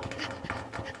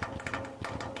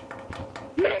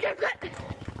 I don't really care.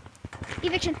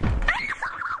 Eviction.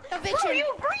 Eviction. You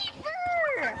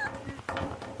griefer.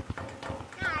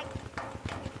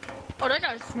 Oh, that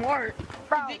guy's smart.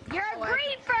 Bro, you're a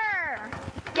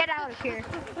griefer. Get out of here.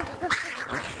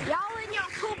 Y'all in your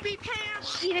poopy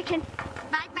pants. Eviction.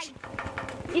 Bye.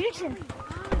 Eviction.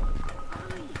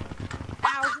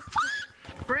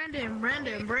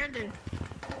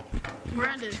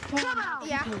 Brandon. Come out.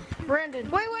 Yeah. Brandon.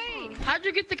 Wait. How'd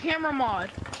you get the camera mod?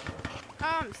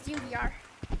 Steam VR.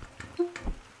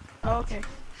 Oh, okay.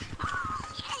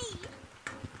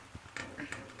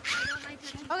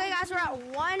 Okay, guys, we're at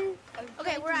one.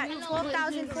 Okay, we're at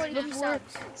 12,042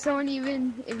 subs. Someone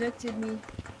even evicted me.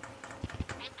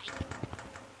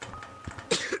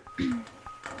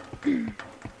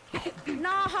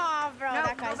 Nah, bro, No,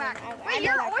 that go guy's back. in. I Wait, know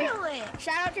you're that guy. oiling.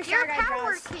 Shout out to You're Shy Guy Power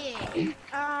Draws. Kid.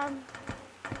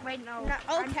 Wait, no. No,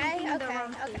 I'm okay. thinking the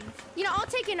wrong Okay. thing. You know, I'll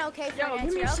take an okay for Yo, an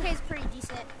give me answer. a Okay is pretty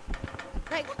decent.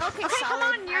 Like, okay, Okay, solid. come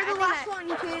on. You're I the think last that- one,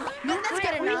 kid. I think that's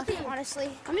good enough, honestly.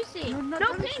 Let me see. No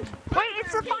pink. Wait,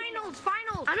 it's the finals.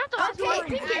 I'm not the last Okay, one.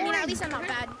 I mean, at least I'm not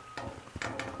bad.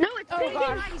 No, it's Oh, pink.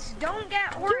 God. Guys, don't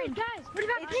get orange. Guys, What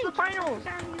about it's the finals?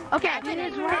 okay. I did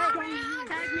it. Tag me.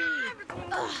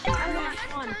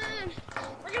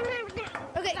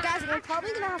 Okay, guys, we're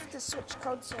probably gonna have to switch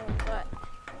code soon, but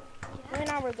Right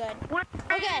now we're good.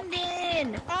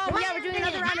 Brandon! Yeah, we're doing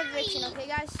another round of eviction, okay,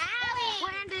 guys?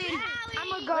 Brandon! I'm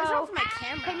gonna Where's go. wrong with my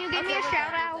camera? Can you give me a we're shout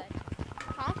good, out?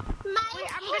 Huh? Wait,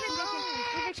 I'm gonna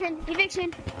eviction. Whoa.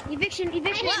 Eviction.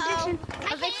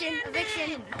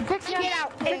 Get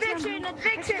out. Eviction!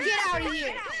 Get out of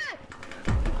here.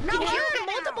 No, you're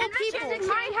multiple people. in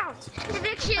my house!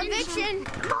 Eviction.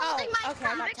 Oh, okay, I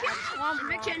got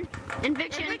tagged.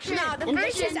 Eviction! No, the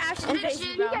first is actually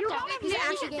crazy, bro. He's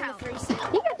actually getting the free seat.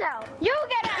 You get out. You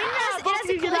get It out. has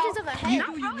the collisions of a head.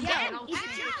 Yeah.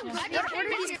 What are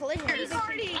these collisions? No,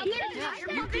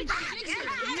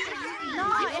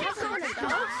 it has one of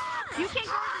those. You can't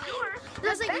go to the door!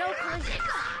 There's like no collision.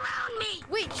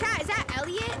 Wait, chat, is that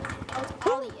Elliot? Oh, it's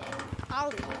Ollie.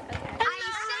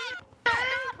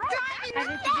 Okay.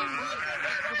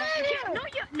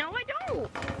 No, I don't.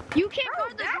 You can't go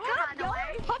to the door.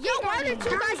 Yo, why are there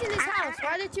two guys in this house? Why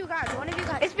are there two guys? One of you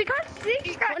guys. It's because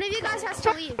six guys. One of you guys has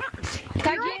to leave.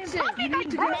 You need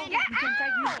to go.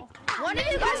 One of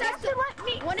you guys has to.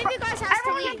 One of you guys has to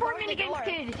Everyone leave. in 4 minigames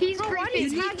kid. He's Bro, why do creepy. you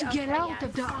You need to get out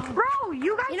of the Bro,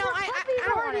 you guys You know, are I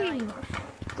don't want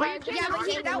to. Like, Yeah,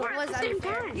 but that was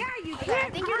unfair. Yeah, you Okay, I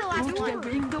think you're the last one.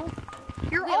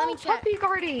 You're Wait, let all me check. puppy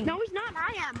guarding. No, he's not.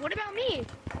 I am. What about me?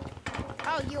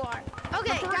 Oh, you are.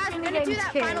 Okay, The guys, we're gonna do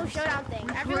that kids. final showdown thing.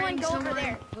 Everyone go over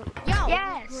there. Yo.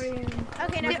 Yes.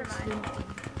 Okay, never mind.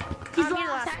 You're the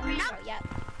last one. So, yeah.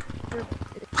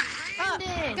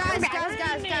 Guys.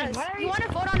 You want to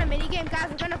vote on a minigame? Guys,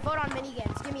 we're gonna vote on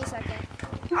minigames. Give me a second.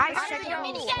 I check gotta it go. out.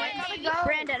 I gotta go.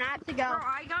 Brandon, I have to go.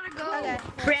 I gotta go. Okay.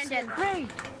 Brandon. Oh,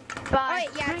 Bye.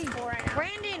 wait, yeah, it's 4 right now.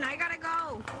 Brandon, I gotta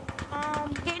go.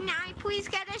 Can I please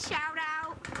get a shout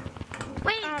out?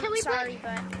 Wait, can we sorry,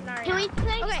 play? but not right Can we now.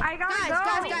 play? Okay, I gotta guys,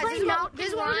 go. this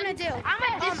is what we're gonna do. I'm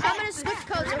gonna switch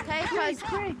codes, okay? Because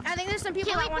I think there's some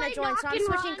people Can we that want to play join, so I'm knock and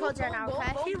switching run? codes right now, okay?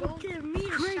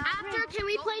 After, can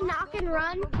we play knock and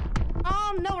run?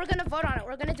 No, we're gonna vote on it.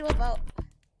 We're gonna do a vote.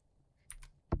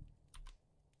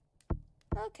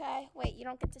 Okay, wait, you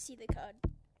don't get to see the code.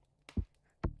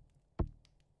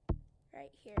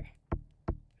 Right here.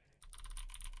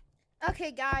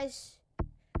 Okay, guys.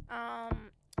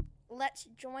 Let's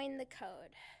join the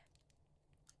code.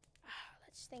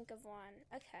 Let's think of one.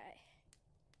 Okay.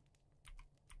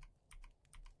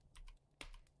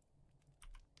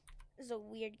 This is a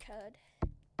weird code.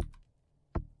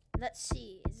 Let's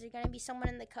see. Is there gonna be someone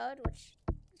in the code? Which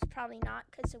is probably not,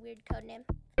 because it's a weird code name.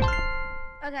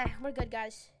 Okay, we're good,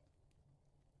 guys.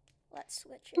 Let's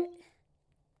switch it.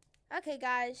 Okay,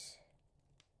 guys.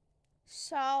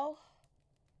 So,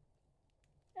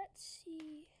 let's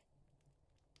see.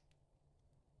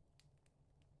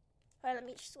 Alright, let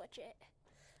me switch it.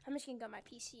 I'm just gonna go to my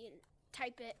PC and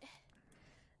type it.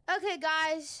 Okay,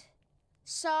 guys.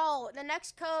 So, the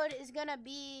next code is gonna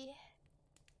be...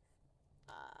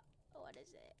 what is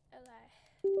it?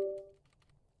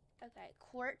 Okay,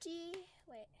 QWERTY.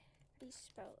 Wait, please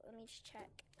spell. Let me just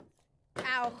check.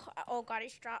 Ow! Oh god,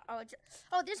 it's dropped. Oh,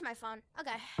 this is my phone.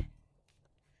 Okay, I'm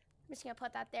just gonna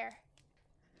put that there.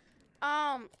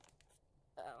 Let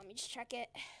me just check it.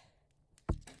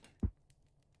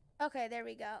 Okay, there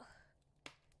we go.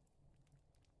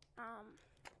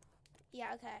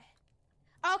 Yeah, okay.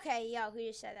 Okay, yo, who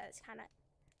just said that? It's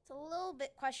a little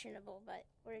bit questionable, but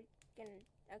we're gonna,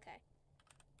 okay.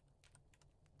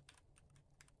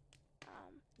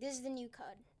 This is the new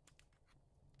code.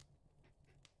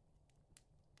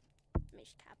 Let me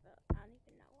just tap it. I don't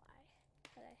even know why.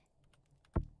 Okay.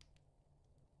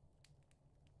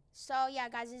 So, yeah,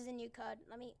 guys, this is the new code.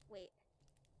 Let me, wait.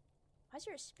 Why is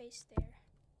there a space there?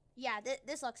 Yeah,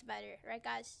 this looks better, right,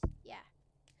 guys? Yeah.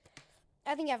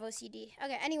 I think I have OCD.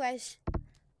 Okay, anyways.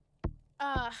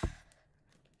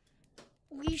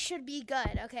 We should be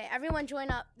good. Okay, everyone join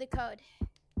up the code.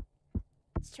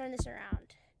 Let's turn this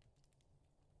around.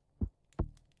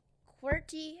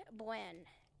 QWERTY Buen.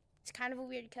 It's kind of a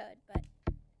weird code, but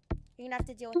you're gonna have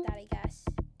to deal with that, I guess.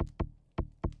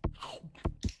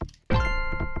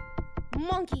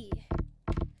 Monkey.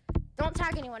 Don't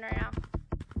tag anyone right now.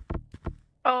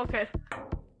 Oh, okay.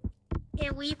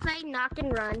 Can we play knock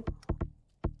and run?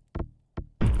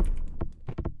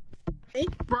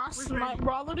 Bro,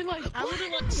 I literally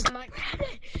like snipe.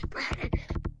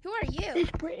 Who are you?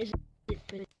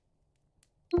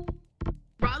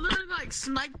 Bro, I literally like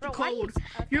sniped the Bro, why you?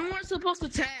 code. You weren't supposed to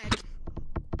tag.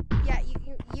 Yeah,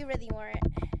 you really weren't.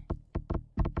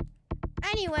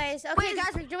 Anyways, okay,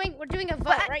 guys, we're doing a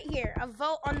vote right here. A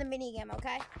vote on the minigame,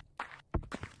 okay?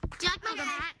 Do you like my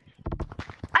hat?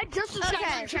 I just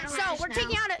Okay, so we're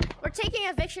taking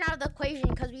eviction out of the equation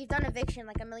because we've done eviction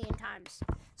like a million times.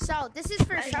 So this is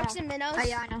for sharks and minnows.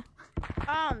 Yeah, I know.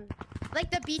 Like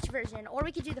the beach version, or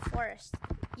we could do the forest.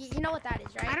 You know what that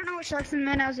is, right? I don't know what sharks and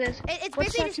minnows is. It's What's basically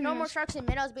sharks just and normal minnows? sharks and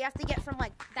minnows, but you have to get from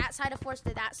like that side of forest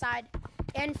to that side.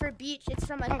 And for beach, it's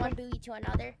from like one buoy to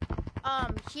another.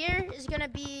 Here is gonna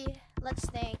be, let's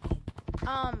think.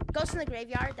 Ghost in the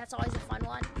Graveyard. That's always a fun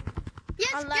one.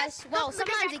 Yes, Unless, yes, well, Ghost in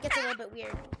the sometimes it gets a little bit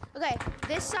weird. Okay,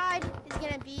 this side is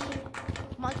gonna be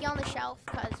Monkey on the Shelf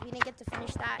because we didn't get to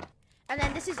finish that. And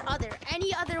then this is other.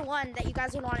 Any other one that you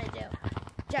guys would want to do,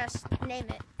 just name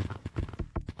it.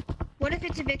 What if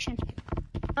it's eviction?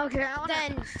 Okay, I wanna...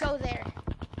 Then go there.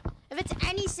 If it's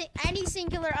any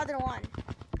singular other one,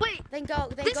 Wait, then go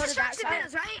this to is that sharks and side.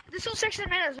 minnows, right? This whole sharks and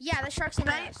minnows. Yeah, the sharks and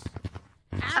Right? minnows.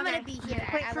 I'm gonna be here.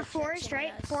 Wait, at for the sharks forest, and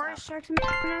right? minnows, Forest, so. sharks, and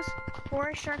minnows.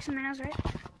 Forest, sharks, and minnows, right?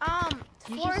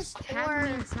 Forest or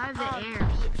inside the air.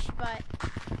 beach, but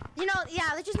you know, yeah,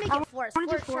 let's just make it forest.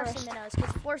 wanna do Forest, sharks, and minnows,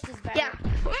 because forest is better. Yeah.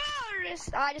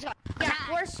 Forest. I just got... Yeah,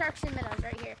 forest, sharks, and minnows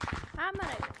right here. I'm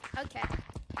gonna. Okay.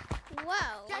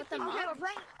 Whoa. What the? Okay, we're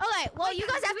playing... Okay. Well, you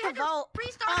guys do we have to vote.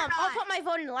 restart or I'll not? put my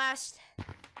vote in last.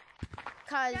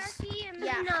 Cause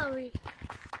yeah.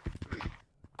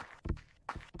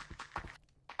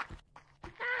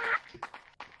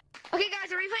 Okay,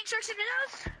 guys, are we playing sharks and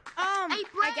minnows?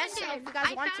 I guess so. If you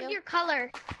guys want to. your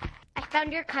color. I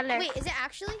found your color. Wait, is it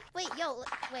actually? Wait, yo,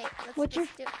 wait. Let's What's your-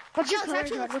 do. What's your Yo, it's color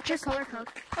actually- code? What's your let's- color code?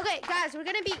 Okay, guys, we're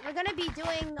gonna be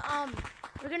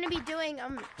doing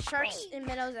sharks and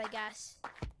minnows, I guess.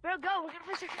 Bro, go. We're gonna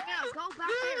play sharks and minnows. Go back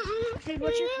there. Dude,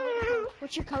 what's your color code?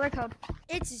 What's your color code?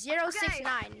 It's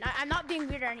 069. I'm not being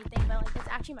weird or anything, but like that's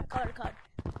actually my color code.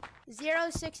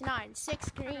 069, 6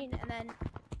 green, and then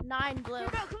 9 blue. Bro,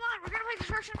 come on. We're gonna play the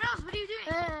sharks and minnows. What are you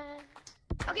doing?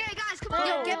 Okay, guys, come on.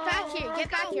 Yo, get back here.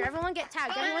 Get back here. Everyone get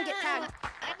tagged. Everyone get tagged.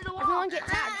 End of the wall. Everyone get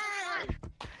tagged.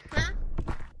 Huh?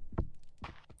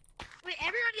 Wait,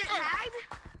 everyone get tagged?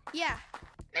 Yeah.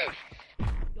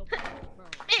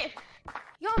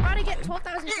 Yo, I'm about to get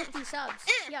 12,050 subs.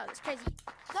 Yo, that's crazy.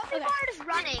 Some people are just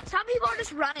running. Some people are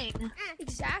just running.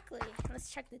 Exactly. Let's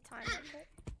check the time. real quick.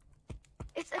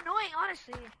 It's annoying,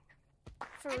 honestly.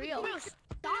 For real. Bro,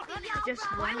 stop running.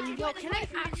 Just running. Yo, can I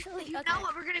actually? You Okay. know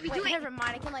what we're gonna be Wait, doing, never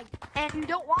mind. I can like and you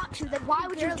don't want to. Then why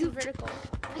would you barely do? vertical.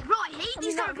 Like, bro, I hate I mean,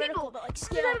 these not kind of vertical, people. but like These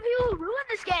scale. kind of people who ruin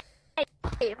this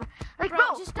game. Like, Bro,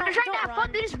 bro, just when they're don't- trying to have don't fun,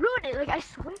 run. they just ruin it. Like, I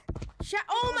swear.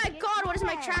 Oh my God! What is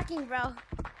my tracking, bro?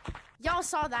 Y'all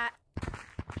saw that?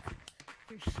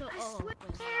 You're so I old. swear.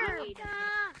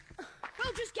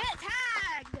 Bro, just get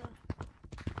tagged.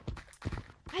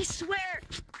 I swear.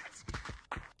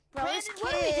 Bro, this Brandon,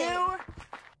 what do we kid. do?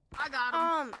 I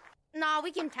got him. Nah,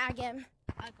 we can tag him.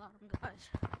 I got him, guys.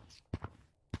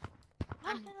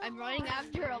 I'm running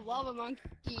after a lava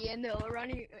monkey, and the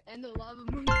lava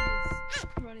monkey is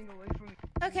running away from me.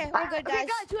 Okay, we're good, Okay, guys.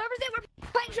 guys, whoever's there, we're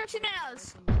playing sharks and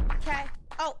minnows. Okay.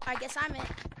 Oh, I guess I'm in.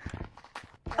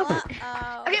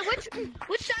 Uh-oh. Okay,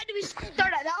 which side do we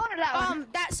start at? That one or that one?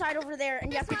 That side over there,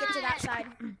 and you have to get to that side.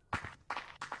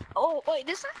 Oh, wait,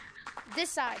 this side? This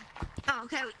side. Oh,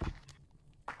 okay.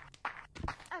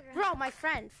 Bro, my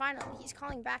friend, finally, he's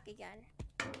calling back again.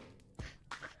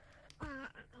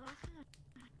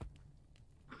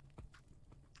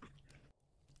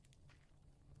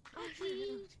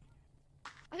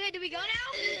 Okay, do we go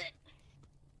now?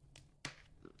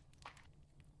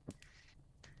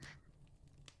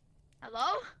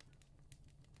 Hello?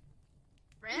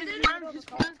 Brandon? His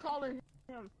friend's calling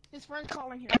him. His friend's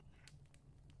calling him.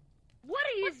 What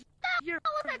is your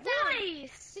voice?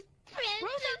 Bro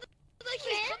sounds like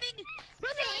he's coming. Bro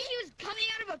sounds like he was coming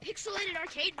out of a pixelated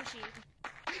arcade machine.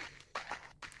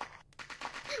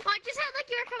 Well, I just had like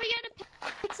you were coming out of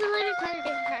pixelated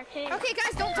cartoon. Okay,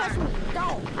 guys, don't touch me.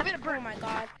 Don't. I'm gonna burn. Oh my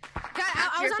God. Guy, I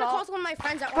That's was your on a call fault. to one of my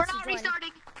friends that We're wants not to join.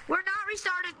 restarting. We're not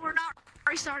restarting. We're not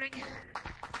restarting.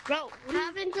 Bro, What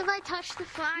happened if I touched the you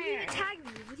fire? need to tag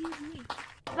me. What do you mean?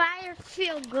 Fire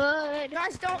feel good.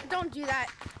 Guys, don't do that.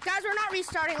 Guys, we're not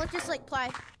restarting. Let's just like play.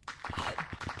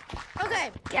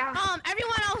 Okay. Yeah.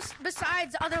 Everyone else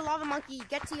besides the other lava monkey,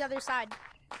 get to the other side.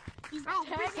 Bro,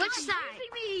 which side?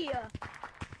 Me.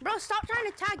 Bro, stop trying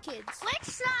to tag kids. Which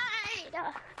side?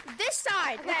 This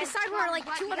side. Like the side where like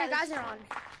two other guys are on.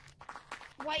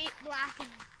 White, black, and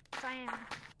cyan.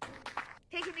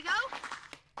 Okay, can we go?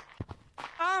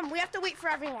 We have to wait for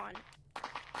everyone.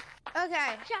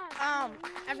 Okay.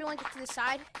 Everyone get to the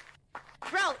side.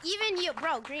 Bro, even you,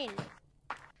 bro, green.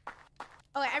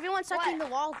 Okay, everyone's touching the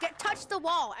wall. Touch the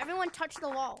wall. Everyone touch the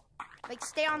wall. Like,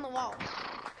 stay on the wall.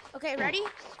 Okay, ready?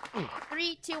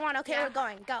 3, 2, 1. Okay, we're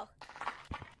going. Go.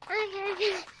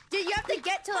 Okay. Dude, you have to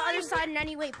get to the other side in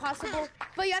any way possible,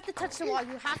 but you have to touch the wall.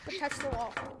 You have to touch the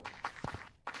wall.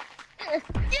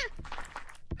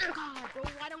 God, bro,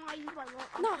 why don't I use my wall?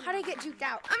 No, how did I get juked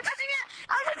out? I'm touching it!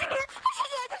 I'm touching it!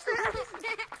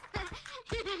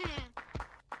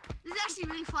 This is actually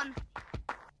really fun.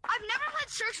 I've never played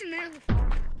Sharks and Minnows before.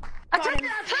 I touched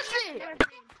it! I touched it!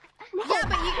 Yeah,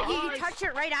 but you touch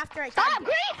it right after I Stop tagged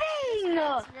you.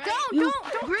 griefing!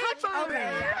 Don't grief touch. over Okay,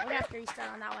 it. yeah, we have to restart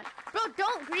on that one. Bro,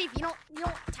 don't grief. You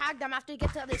don't tag them after you get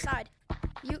to the other side.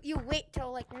 You wait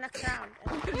till like the next round.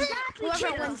 And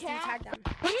whoever wins, you tag them.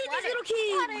 I hate these little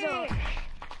kids!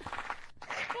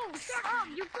 Oh, shut up!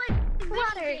 You're playing video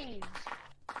games.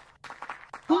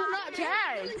 Who's not What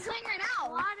tagged? are you playing right now?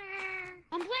 Water.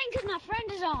 I'm playing because my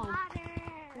friend is on. Water.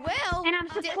 Will, And I'm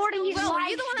supporting his Will, were live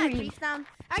you the one that stream. griefed them?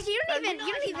 Actually, you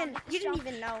didn't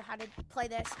even know how to play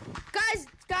this. Guys,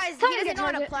 he Tell me doesn't to know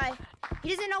how to get play. He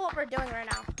doesn't know what we're doing right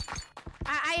now.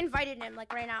 I invited him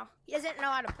like right now. He doesn't know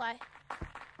how to play.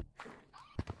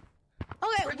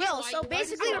 Okay, Will. So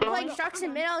basically, we're playing Sharks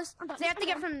and Minnows. So you have to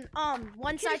get from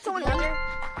one side to the other.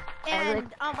 And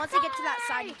once you get to that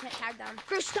side, you can't tag them.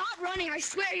 Girl, stop running. I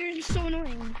swear you're so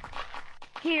annoying.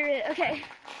 Here, okay.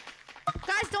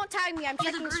 Guys, don't tag me. I'm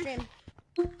checking the stream.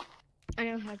 I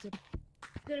know how to.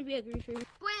 It's gonna be a griefer.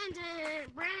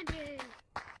 Brandon.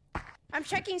 I'm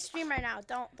checking stream right now.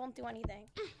 Don't do anything.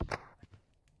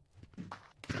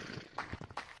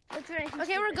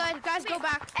 Okay, we're good. Guys, go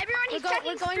back. Everyone, he's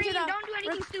checking we're going to stream. the- Don't do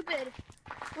anything stupid.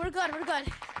 We're good.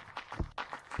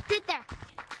 Sit there.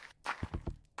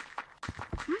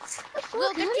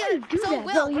 Will, How do you do so that?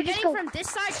 Will, No, you we're just getting go- from this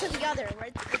side to the other. Where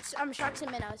it's Sharks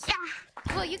and Minnows.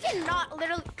 Yeah. Will, you can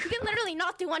literally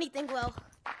not do anything, Will.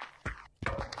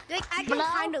 Like, I can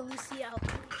kind of lose you out.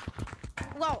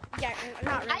 Well, yeah,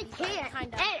 not really. I can't.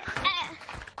 Kind of.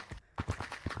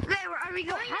 Okay, are we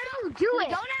going? How do you do it?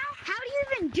 Go now? How do you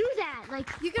even do that? Like,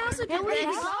 You can also do can we this.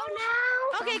 go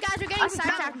now? Okay, guys, we're getting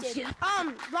sidetracked.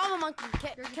 Lava Monkey,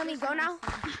 can we go now?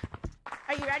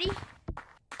 Are you ready?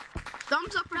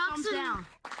 Thumbs up or thumbs down?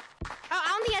 Oh, I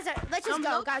don't think he has a. Let's just Thumbs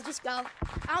go, up? guys. Just go.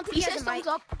 I don't think He he has says a mic.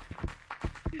 thumbs up.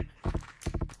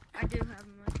 I do have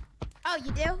a mic. Oh,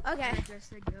 you do? Okay. I just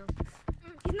said go.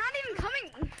 He's not even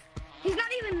coming. He's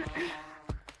not even.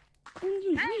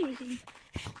 Anything.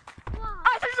 Oh,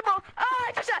 I touched the ball. Oh,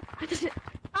 I touched that. I touched it.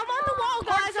 I'm on the wall,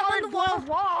 guys. I'm on the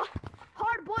wall.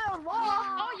 Hard-boiled wall.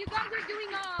 Oh, you guys are doing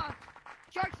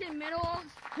Sharks and Minnows.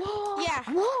 Yeah.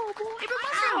 Whoa, boy.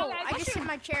 Ow! I just hit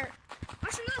my chair.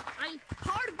 Mushroom, look.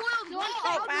 Hard-boiled wall.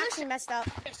 Oh, I actually messed up.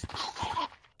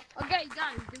 Okay,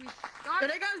 guys, do we start?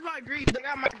 They got my grief. They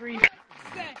got my grief.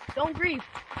 Okay. Don't grief.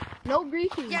 No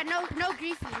griefing. Yeah, no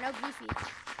griefy.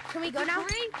 Can we go now?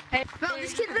 Hey, bro,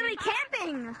 this kid's literally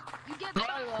camping. You get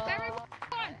everyone.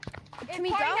 Can we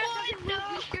go?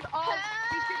 We should all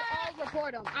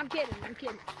report them. I'm kidding.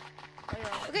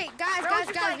 Okay, guys,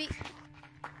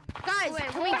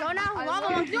 can we go now? Lava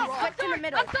Monkey, get to the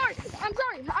middle. I'm sorry.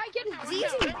 I get it. Is he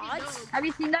using mods? Have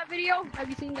you seen that video?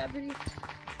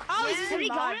 Oh, he's Can we using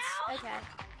go mods. now? Okay.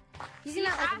 He's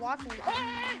not like walking. I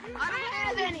don't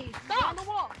have any. Stop on the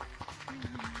wall.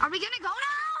 Are we gonna go now?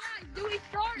 Do we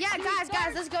start? Yeah, Do we guys,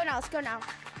 start? let's go now.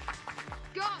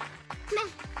 Go.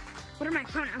 What are my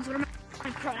pronouns?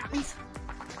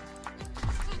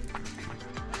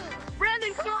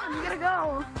 Brandon, come on, you gotta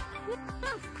go.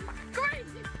 Crazy.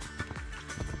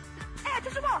 Hey, I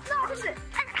touched the ball. No, I touched it.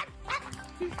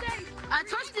 He's safe. I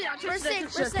touched it.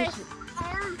 We're safe.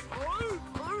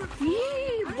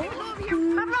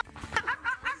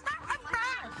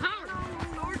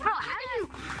 Bro, how do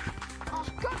you?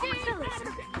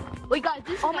 Wait, guys,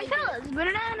 this is my fellas.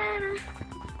 Banana.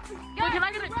 Wait, can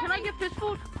I get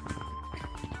fistful?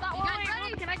 You guys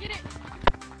ready? Can I get it?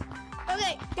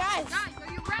 Okay, guys. Guys,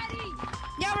 are you ready?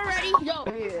 Yeah, we're ready. Yo.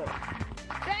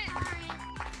 Ben.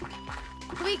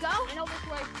 Can we go? I know this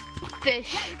way.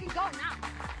 Fish. Yeah, you can go now.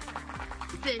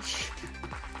 Fish.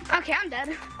 Okay, I'm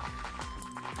dead.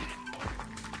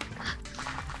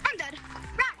 I'm dead.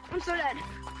 I'm so dead.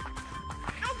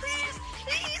 Oh, please!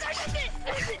 Please, I touched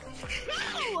it!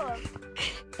 No!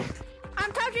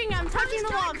 I'm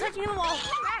touching the wall.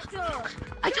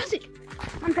 I touched it!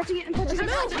 I'm touching it. Move! He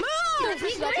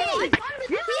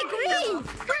grieved!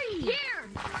 Here.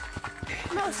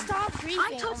 No, stop griefing.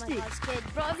 I touched oh my it. gosh, kid.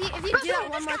 Bro, if you do that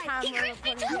one more time, He we're griefed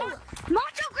me recording too! you.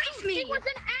 Macho griefed me! It was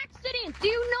an accident. Do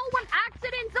you know what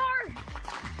accidents are?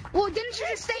 Well, didn't you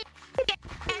just say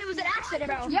it was an accident,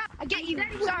 bro? Yeah, I get you.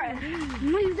 Sorry.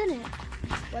 No, you didn't.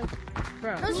 Bro,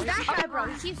 No, it's that guy, bro.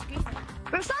 He keeps griefing.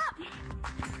 Bro, stop!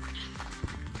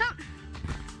 Stop!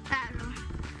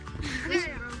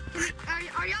 Okay,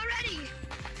 are y'all ready?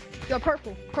 Yo,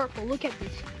 purple. Look at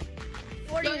this.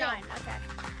 49. Okay.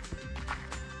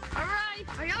 Alright,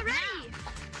 are y'all ready?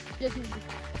 This is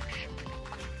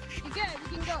Okay,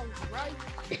 we can go, right?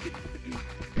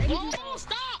 Whoa,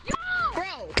 stop! Yo!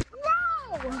 Bro!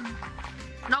 Whoa!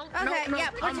 No, Okay, no, yeah,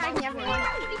 we're tagging everyone.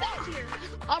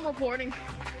 I'm reporting.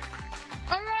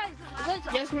 Alright,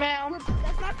 Yes, ma'am. that's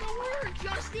not gonna work,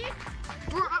 Justin.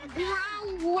 Well,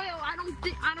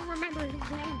 I don't remember his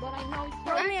name, but I know he's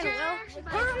I mean,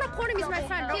 Will. Don't report him, he's my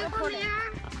friend. Don't report him.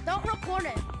 Don't report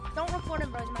him. Don't report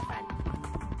him, bro, he's my friend.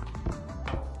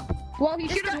 Well, he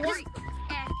Just should have don't- worked.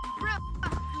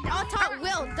 I'll talk,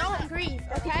 Will, don't grieve,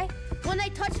 okay? When they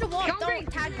touch the wall, Don't don't grieve.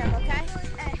 tag them, okay?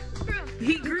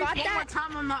 He grew got one that? more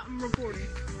time. I'm not reporting.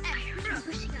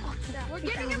 We're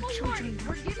giving him a warning.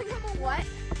 We're giving him a What?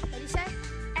 What did you say?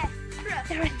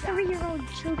 There are 3-year-old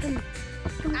children.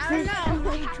 I don't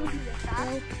know.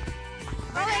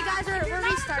 Okay, guys, we're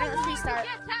restarting. Let's restart.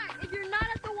 Get tagged. If you're not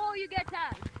at the wall, you get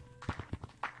tagged.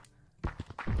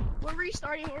 We're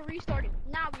restarting.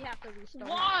 Now we have to restart.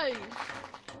 Why?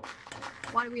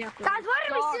 Why do we have to? Guys, why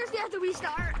do we seriously have to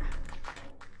restart?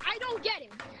 I don't get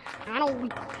it. I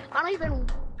don't even.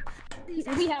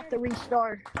 We have to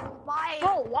restart. Why?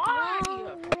 Bro, why?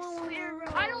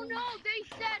 I don't know. They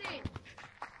said it.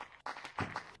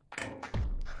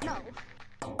 No.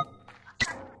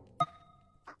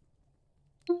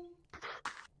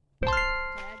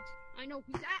 I know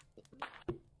who's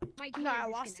at. Mike, No, I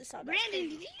lost this on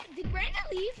Brandon, did Brandon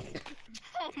leave?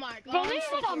 Oh my god. Bro, this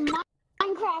is a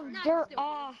Minecraft dirt.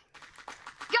 Guys!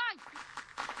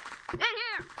 In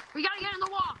here! We gotta get in the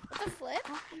wall! What the flip?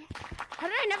 How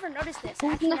did I never notice this? I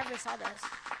actually never saw this.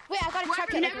 Wait, I gotta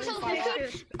check it. Never saw fish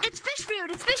food. It's fish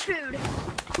food. It's fish food.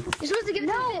 You're supposed to give it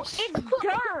to fish. It's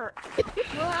dirt.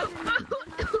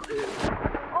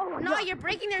 No, you're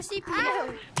breaking their CPU.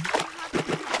 Will, don't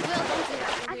do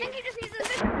that. I think he just needs a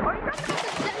fish. Are you talking about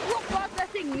the central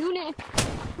processing unit?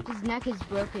 His neck is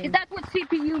broken. If that's what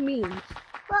CPU means.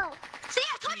 Well, see,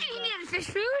 I told you he needed fish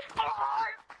food.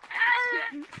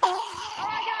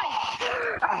 Alright,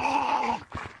 guys!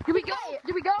 Did we go?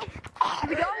 Did we go? Did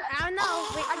we go? I don't know.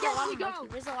 Wait, I guess we go. go.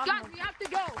 Where's the lava Guys, monkey? we have to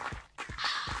go.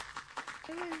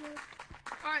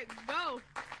 Alright, go.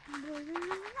 I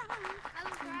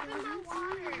was grabbing my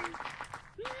water.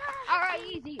 Alright,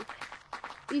 easy.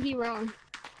 Easy run.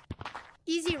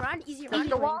 Easy run, easy run. Easy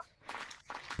to walk.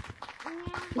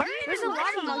 Where's the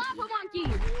lava monkey?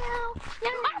 monkey?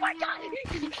 Oh my god!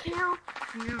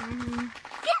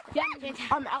 Yeah,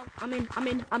 I'm out. I'm in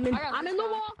the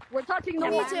wall. We're touching the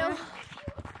Me wall. too.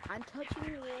 I'm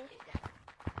touching the wall.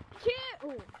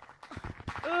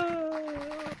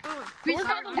 Did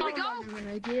we go? I'm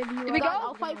gonna give you Did we go?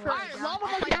 I'll fight for Alright, lava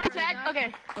monkey on tag.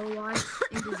 Okay. a life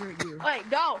and desert you. Wait,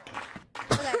 go.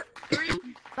 Okay. 3, 2,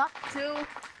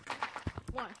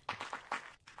 1.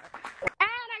 And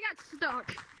I got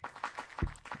stuck.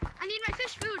 I need my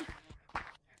fish food.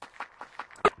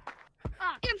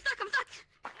 I'm stuck.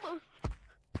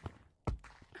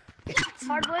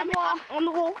 I'm on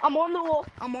the wall. I'm on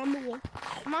the wall.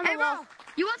 I'm on Hey, the bro, wall.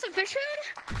 you want some fish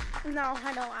food? No,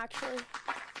 I don't actually.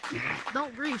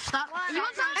 Don't breathe. Stop. You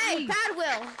want some? Hey, bad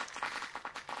Will.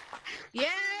 Yeah.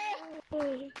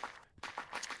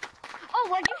 Oh,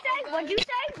 what'd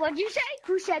you say?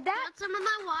 Who said that? Want some of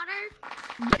my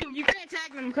water? You can't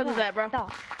tag them because of that, bro.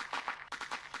 Stop.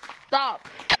 Stop.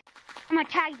 I'm gonna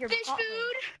tag your Fish butt.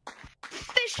 food.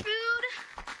 Fish food.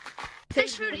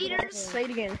 Fish food eaters. Say it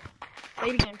again. Say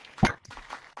it again.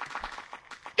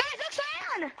 Guys, look,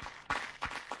 Cyan!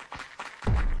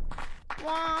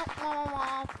 Womp, womp,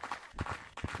 womp.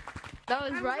 That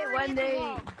was right when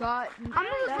they got. I'm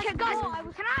gonna guys.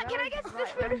 Can I get fish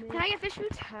food? Can I get fish food?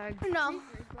 tagged. No.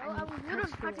 I was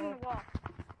literally touching the wall.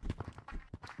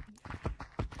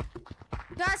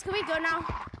 Guys, can we go now?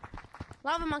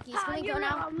 Lava monkeys, can we go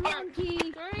now? Monkey.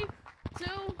 3, 2,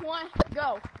 1,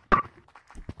 go.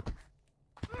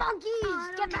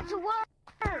 Monkeys, get back to work.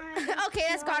 Okay,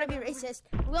 that's gotta be racist.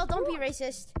 Will, don't be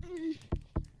racist. Being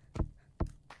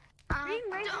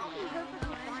racist is good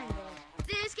for flying.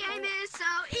 This game is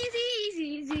so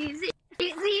easy.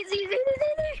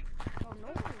 Oh,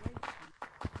 no.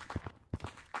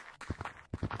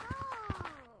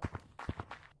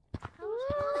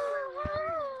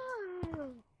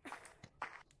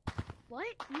 What?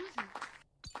 Easy.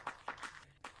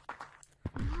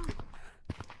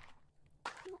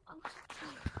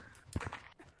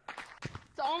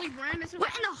 The only brand is.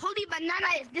 What in the holy banana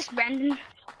is this, Brandon?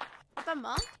 The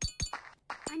monk?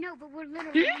 I know, but we're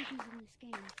literally monkeys in this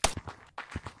game.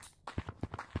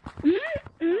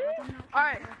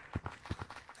 Alright.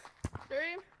 3,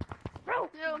 Bro, 2.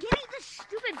 give me this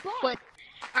stupid ball. Wait.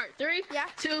 Alright, 3, Yeah.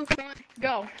 2, 1,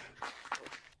 go.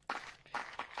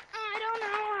 I don't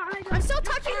know. I'm still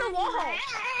touching the wall.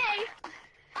 Hey,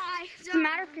 I Doesn't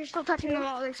matter if you're still touching the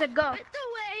wall. They said go. It's the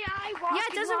way I walk. Yeah,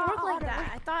 it doesn't work like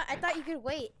that. I thought you could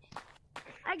wait.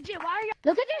 Like, Jay, why are you?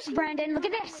 Look at this, Brandon. Look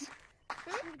at this.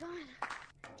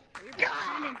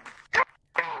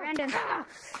 Brandon.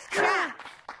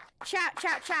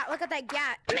 Chat. Look at that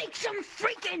gat. Make some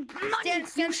freaking money.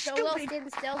 Stand still, Will.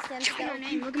 Stand still. Look at my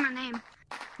name. Look at my name.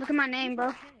 Look at my name,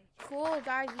 bro. Cool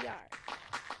guy VR.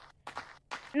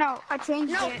 No, I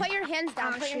changed it. No, put your hands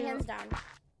down. Oh, Put your shoot. hands down.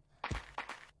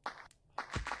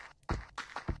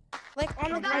 Like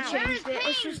on the I ground. changed it.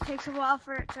 It just takes a while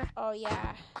for it to. Oh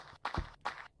yeah.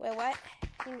 Wait, what?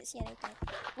 I didn't see anything.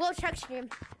 Will, check stream.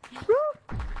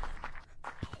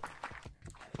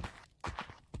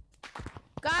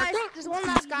 Guys, there's one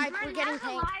last guy. We're getting tanked.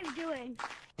 How's Alive doing?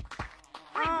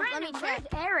 Let me check.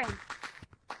 Where's Aaron?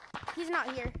 He's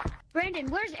not here. Brandon,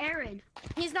 where's Aaron?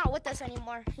 He's not with us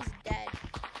anymore. He's dead.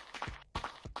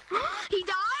 He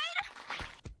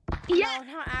died? Yeah.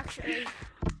 No, not actually.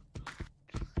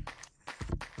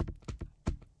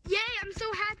 Yay! I'm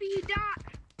so happy he died.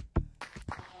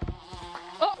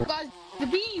 Oh, guys, the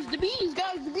bees,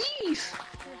 guys, the bees.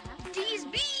 These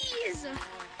bees!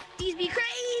 These be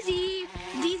crazy!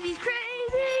 These be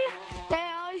crazy!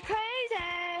 They're always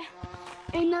crazy!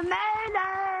 In the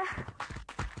melee!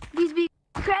 These be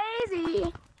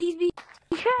crazy! These be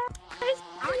crazy!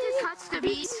 I just touched the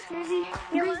bees. Crazy!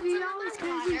 These be always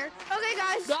crazy! Okay,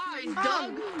 guys. Guys,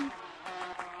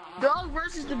 Doug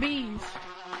versus the bees.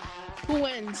 Who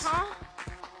wins? Huh?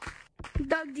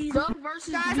 Doug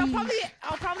versus Guys, the bees.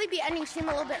 I'll probably be ending stream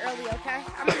a little bit early, okay?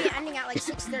 I'm gonna be ending at like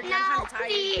 6:30. I'm kind of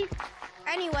tired.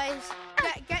 Anyways,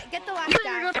 get the last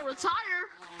guy. You're gonna retire.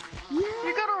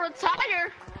 You're gonna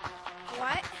retire.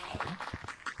 What?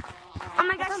 Oh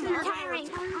my gosh, he's retiring.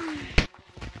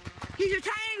 He's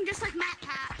retiring just like Matt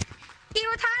Pat. He's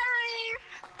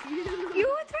retiring! You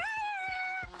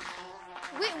retiring!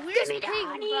 Wait, where's Pink,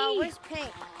 bro? Where's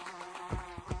Pink?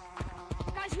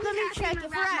 Guys, Let me check. If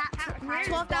we're at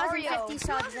 12,050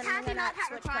 subs, then we're gonna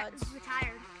switch codes.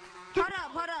 Retired.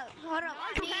 Hold up.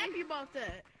 I'm happy about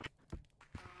that.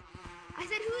 I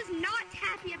said who's not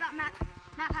happy about Matt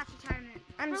Pat's retirement?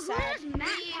 I'm Bro, sad. where's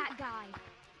Matt Pat guy?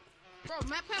 Bro,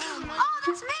 Matt Pat was Oh,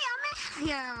 that's me. I'm in.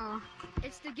 Yeah.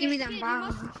 It's the Give me them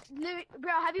bombs.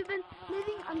 Bro, have you been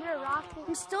living under a rock?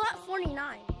 I'm still at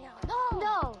 49. Yeah.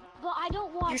 No, but I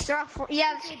don't want. You're still at 4.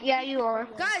 Yeah, you are.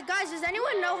 Guys, does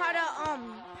anyone know how to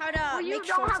Well, you make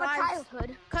don't shorts have a live?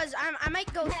 childhood. Cause I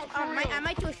might go. I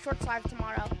might do a shorts live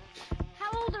tomorrow.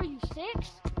 How old are you?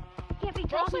 6? Can't be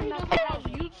Bro, talking he about doesn't that. have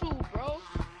YouTube, bro.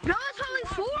 Bro, it's only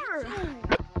 4.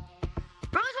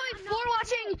 Bro, it's only 4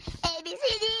 watching A, B,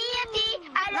 C, D, F, G.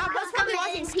 I No, love bro's probably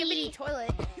watching coming. Skibbity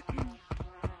Toilet.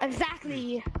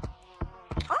 Exactly.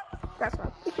 Oh, that's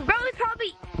right. Bro, it's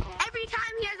probably every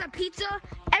time he has a pizza,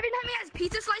 every time he has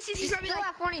pizza slices, he's probably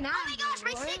like, 49. oh my gosh,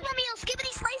 my Sigma meal,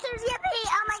 skibbity slicers, yippee,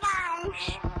 oh my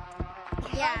gosh.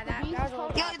 Yeah, that was a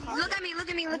little. Yo, look at me.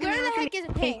 Where the heck is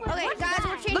Pink? Okay, guys,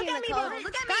 we're changing the code.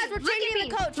 Guys, we're changing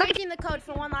the code. Changing the code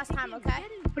for one last time, okay?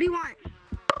 What do you want?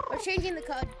 We're changing the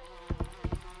code.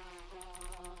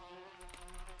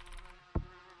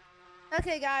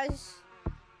 Okay, guys.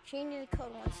 Changing the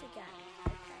code once again.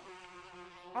 Okay.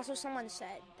 Also, someone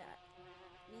said that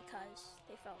because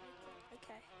they felt like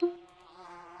it. Okay.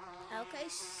 Okay,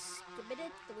 skip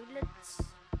it.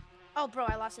 Oh, bro,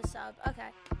 I lost a sub.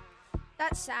 Okay.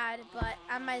 That's sad, but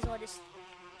I might as well just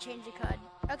change the code.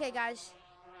 Okay, guys.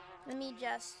 Let me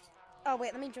just... Oh,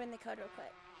 wait, let me join the code real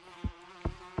quick.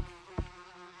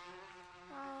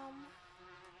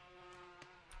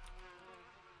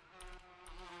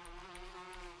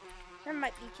 There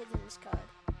might be kids in this code.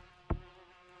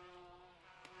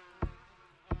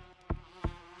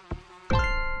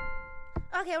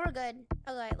 Okay, we're good.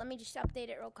 Okay, let me just update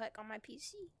it real quick on my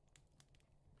PC.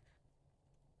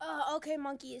 Okay,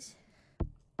 monkeys.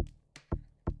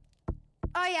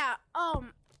 Oh yeah,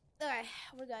 okay,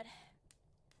 we're good.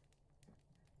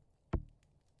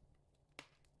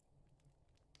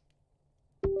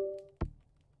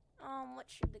 What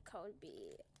should the code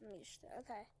be? Let me just,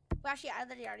 okay. Well, actually, I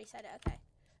literally already said it, okay.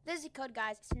 This is the code,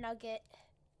 guys, it's Nugget.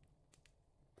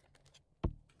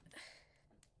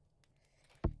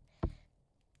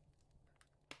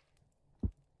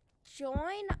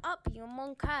 Join up, you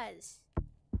monkeys.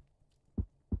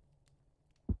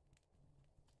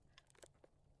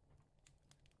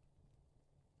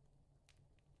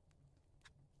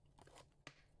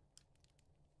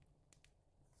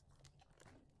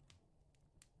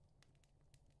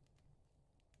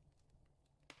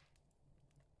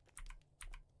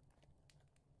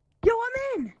 Yo,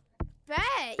 I'm in. Bet.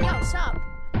 Yo, what's up?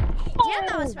 Damn,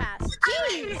 that was fast.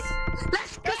 Jeez.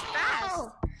 Let's go. That was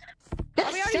fast.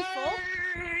 Are we already full?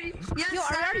 Yes, Yo,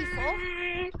 are we already full?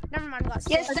 Never mind, we got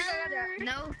Yes, six. sir.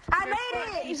 No. I made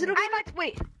it. Is it okay?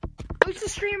 Wait. Who's the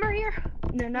streamer here?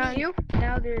 No, not You?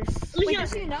 Now there's. Wait,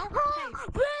 just so you know.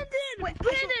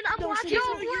 Brandon, I'm watching. Yo,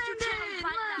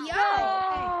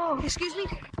 Yo! Hey, excuse me.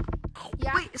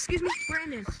 Yeah? Wait, excuse me,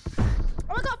 Brandon.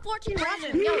 Oh, I got 14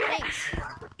 watching. Yo, thanks.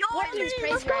 14 is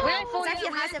crazy, right? It's actually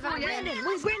the highest I've ever been.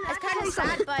 It's kind of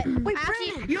sad, but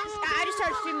I just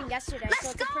started streaming yesterday,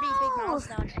 so it's a pretty big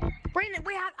milestone. Brandon,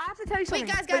 wait, I have to tell you something.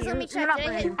 Wait, guys, let me check. Did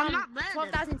I hit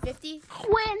 12,050?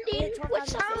 Wendy,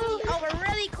 what's up? Oh, we're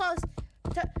really close.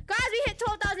 Guys, we hit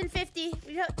 12,050.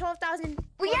 We hit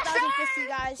 12,050,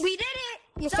 guys. We did it.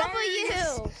 W.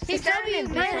 It's W,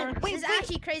 man. This is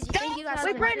actually crazy. Thank you guys so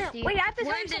much. Brandon, wait, I have to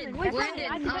tell you something.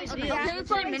 Brandon, can we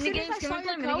play minigames? Can we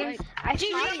play minigames? I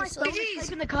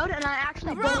typed in the code and I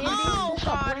actually Oh,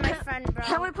 God, my friend, bro.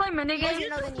 Can we play minigames?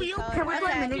 Can we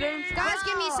play minigames? Guys,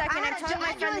 give me a second. I'm telling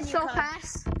my friend the new code.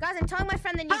 Guys, I'm telling my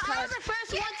friend the new code. I was the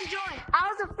first one to join. I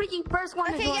was the freaking first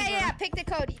one to join. Okay, yeah, pick the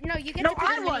code. No, you get No, to pick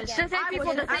I the was.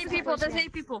 minigame. There's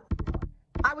 8 people.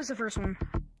 I was the first one.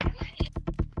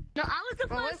 No, I was the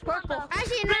first one.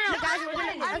 Actually, no, guys, we're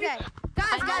gonna. Okay.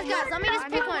 Guys, let me just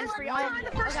pick one for y'all. Okay.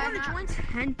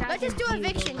 Let's just do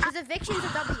eviction, because eviction's a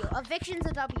W. Eviction's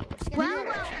a W. Well,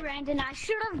 Brandon, I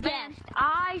should have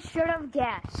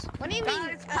guessed. What do you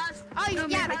mean? Oh,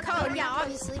 yeah, the code. Yeah,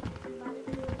 obviously.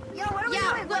 Yo, what are we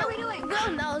doing? What are we doing?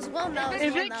 Will knows.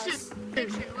 Eviction.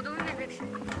 We're doing eviction.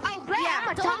 Oh, Brandon,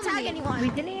 Yeah, don't tag anyone. We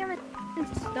didn't even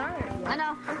start. I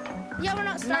know. Yeah, we're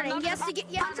not starting. He has to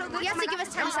give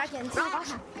us 10 seconds.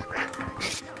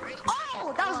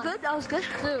 Oh, that was good. That was good.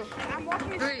 2,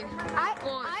 3,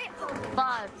 4,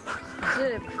 5,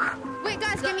 6. Wait,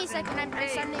 guys, give me a second. I'm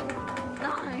sending.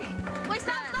 9. Wait,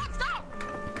 stop.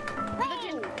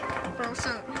 Bro,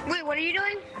 stop. Wait, what are you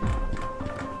doing?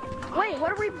 Wait,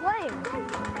 what are we playing?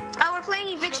 Oh, we're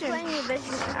playing eviction. We're playing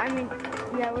eviction. I mean,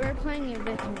 yeah, we're playing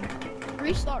eviction.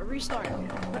 Restart.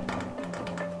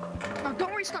 No,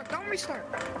 don't restart.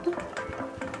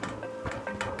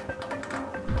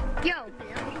 Yo.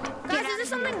 Guys, is there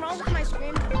something wrong with my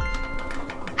stream?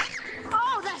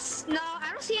 Oh, that's no. I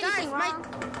don't see anything wrong.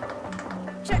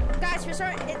 Guys, for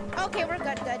sure. Okay, we're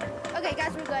good. Okay,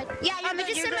 guys, we're good. Yeah, it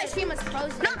just said my stream was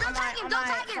frozen. No, don't tag him. Don't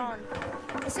tag him.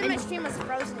 It said my stream was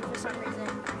frozen for some reason.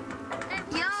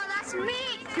 Yo, that's me.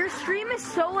 Your stream is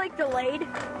so like delayed.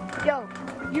 Yo,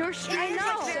 your stream I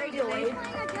know. is so delayed.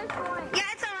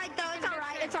 Yeah, it's alright though.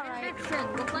 It's alright.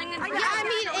 We're playing eviction. Yeah,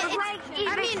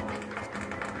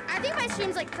 I think my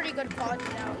stream's like pretty good quality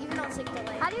now, even though it's like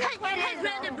delayed. Hey,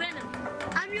 Brandon.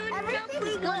 I'm really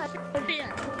Everything's good. Like,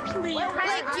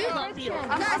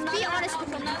 guys, be honest with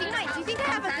me. Do you think I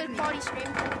have a good quality stream?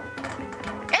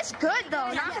 It's good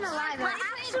though. Not gonna lie though.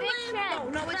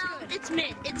 No, it's good.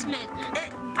 It's mid.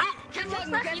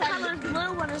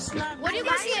 What do you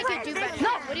guys think I could do better?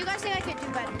 What do you guys think I could do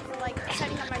better for like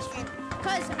setting up my stream?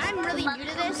 Because I'm really new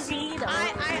to this.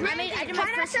 I did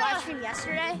my first live stream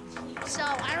yesterday, so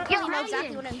I don't really know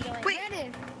exactly what I'm doing. Wait,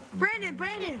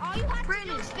 Brandon. All you have to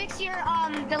do is fix your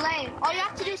delay. All you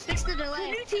have to do is fix the delay.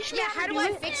 Can you teach me How do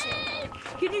I fix it?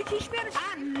 Can you teach me how to I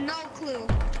have no clue.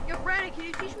 Yo, Brandon, can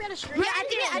you teach me how to stream? Yeah,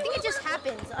 I think it just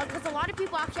happens because a lot of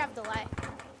people actually have delay.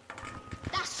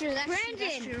 That's true.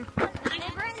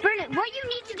 Brandon, what you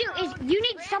need to do is you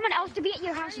need someone else to be at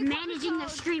your house managing the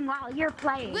stream while you're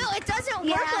playing. Will, it doesn't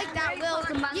work like that, Will.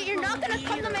 You're not gonna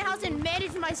come to my house and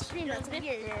manage my stream. That's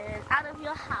weird. Out of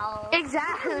your house.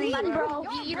 Exactly, bro.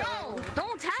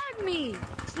 Don't tag me.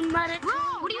 Bro,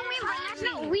 what do you mean? That's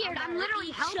not weird. I'm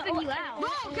literally helping you out.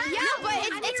 Yeah, but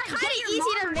it's kind of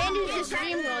easy to manage the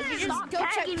stream, Will. You just go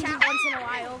check chat once in a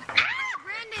while.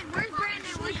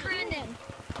 Where's Brandon?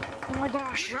 Oh my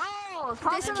gosh. Bro,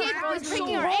 This kid, bro, is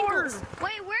breaking our ankles.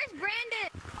 Wait, where's Brandon?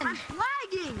 I'm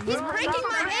lagging. He's breaking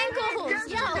my ankles.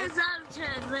 Yo.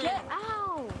 Get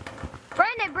out.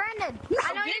 Brandon. I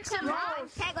know you're too low.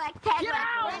 Tag like.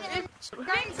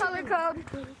 Green color code.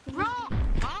 Bro.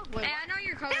 Hey, I know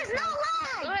your color. There's no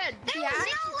lag. Go ahead. There's no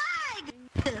lag.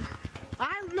 I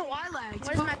lagged.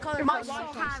 What is my color My code?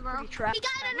 Wi-Fi's pretty trapped. He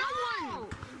got another one.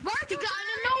 Mark, he got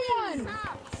another one.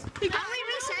 Are we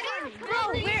resetting? Bro,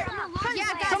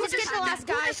 yeah, guys, let's get the last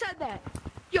Who guy. just said that?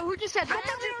 Yo, who just said that? I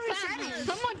thought we were resetting.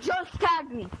 Someone just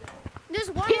tagged me. There's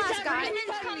one last guy.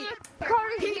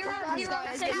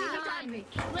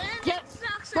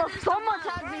 Bro, someone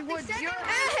tagged me. Would you?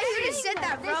 Who just said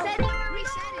that, bro?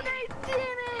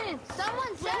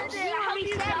 Someone said it.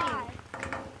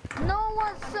 No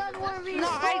one said we're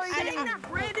restarting.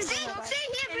 See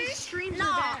here, No,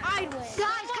 I win. guys,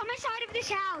 come inside of this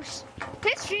house.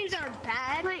 His streams are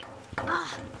bad. Wait.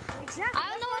 I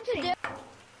don't know what to do.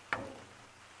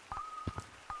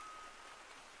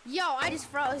 Yo, I just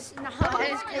froze. No,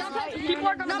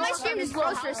 No, my stream just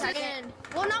froze for a second.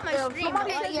 Well, not my stream, but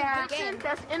like the game.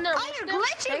 That's in their Oh, you're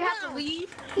glitching they have to now.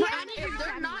 leave. Yeah, And if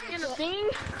they're not in a thing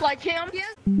like him,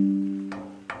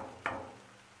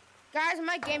 Guys,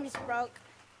 my game just broke.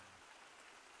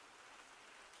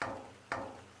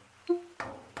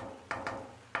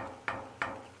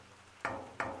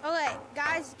 Okay,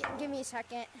 guys, give me a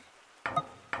second.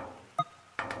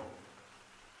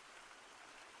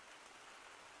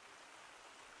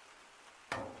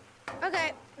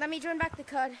 Okay, let me join back the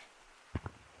code.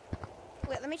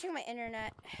 Wait, let me check my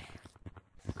internet.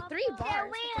 3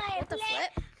 bars. What the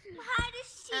flip?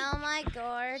 Oh my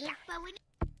god.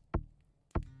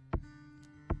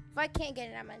 If I can't get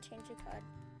it, I'm gonna change the code.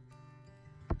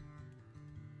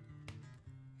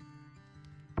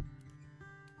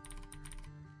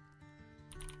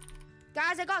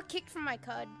 Guys, I got kicked from my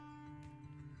code.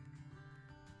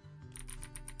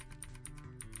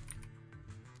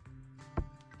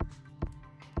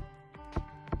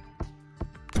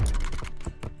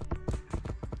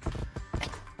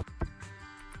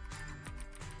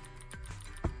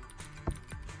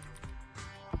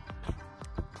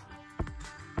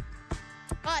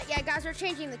 Yeah, guys, we're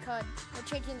changing the code. We're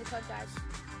changing the code, guys.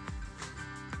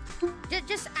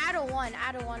 Just add a 1.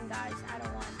 Add a 1, guys. Add a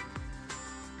 1.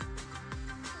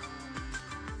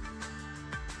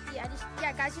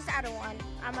 Yeah, guys, just add a 1.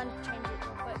 I'm gonna change it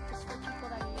real quick, just for people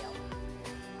that know.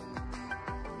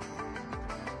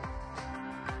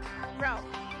 Bro.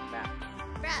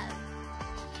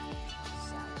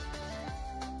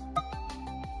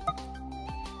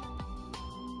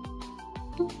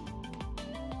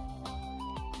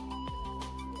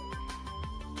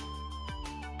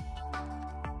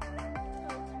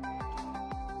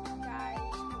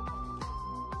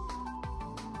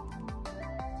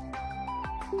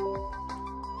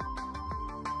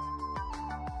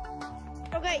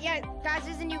 Okay, yeah, guys,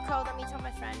 there's a new code. Let me tell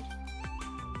my friend.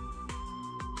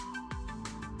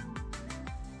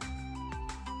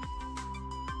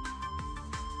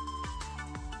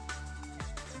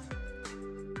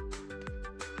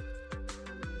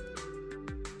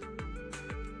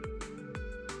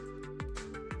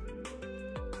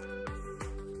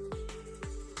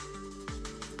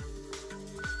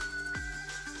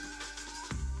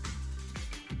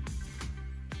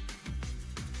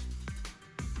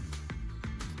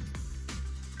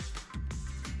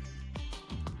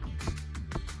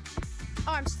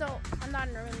 Oh, I'm not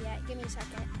in the room yet. Give me a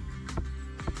second.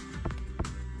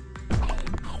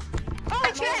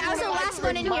 Oh, shit, I was the last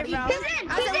one in here, bro.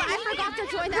 I forgot to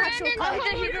join the actual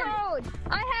code.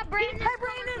 I have Brandon. Hi,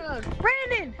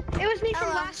 Brandon. It was me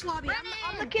from last lobby.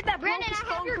 I'm the kid that Brandon, broke his I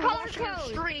have phone your for color watching the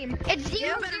code. stream. It's 009.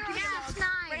 Brandon,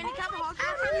 can I have a hug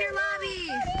from your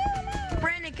lobby?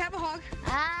 Brandon, can I have a hug?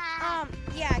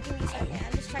 Yeah, give me a second.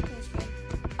 I'm just checking the screen.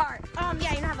 Alright.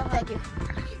 Yeah, you can have a hug. Thank you.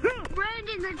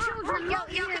 Brandon, the children. Yo,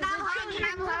 can I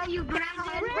have a hug?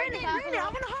 Brandon, I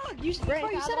want a hug. You said I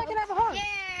could have a hug.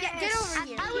 Yeah, get over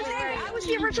here. I was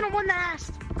the original one that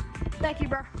asked. Thank you,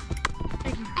 bro.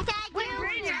 Thank you. I tagged you.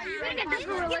 Brandon, are you Brandon, gonna get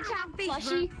Gorilla your Tag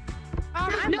plushie? I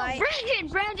No, might.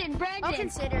 Brandon. I'll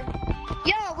consider.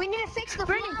 Yo, we need to fix the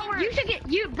Brandon, flowers. you should get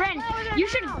You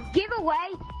should give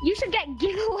away. You should get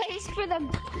giveaways for the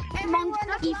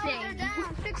monkey thing.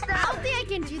 Fix I that. don't think I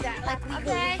can do that. Like,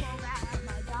 legally. Guys.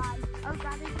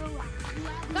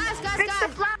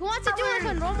 Who wants to do like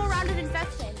a normal round of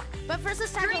infection? But first,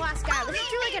 let's tag the last guy. Let's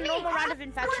do like a normal round of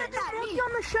infection. Monkey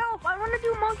on the shelf. I want to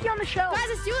do monkey on the shelf. Guys,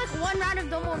 let's do like 1 round of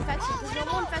normal infection. Because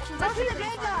normal infection's actually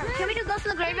pretty fun. Can we do ghost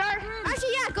in the graveyard?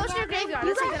 Actually, yeah, go to the graveyard.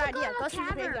 That's a good idea. Go to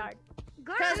the graveyard.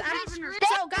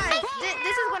 So guys,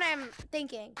 this is what I'm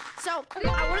thinking. So we're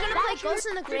gonna play Ghost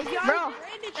in the Graveyard,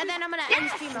 and then I'm gonna end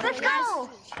the stream. Let's go.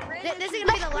 This is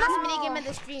gonna be the last mini game of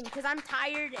the stream because I'm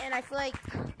tired and I feel like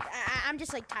I'm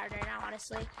just like tired right now.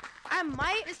 Honestly, I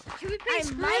might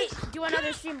do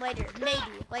another stream later,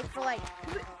 maybe like for like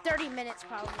 30 minutes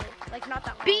probably, like not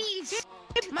that long. Bees.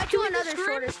 Might do another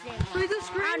shorter stream. Can we go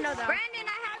I don't know though. Brandon,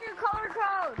 I have your color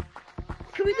code.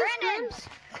 Can we go Brandon.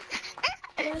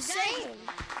 It was saying.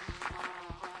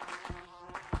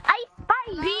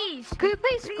 Bees. Could we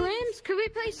play scrims? Could we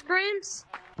play scrims?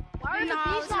 No,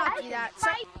 let's not do that.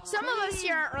 Some of us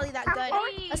here aren't really that good,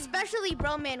 especially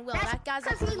Bro Man Will. That guy's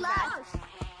like really bad.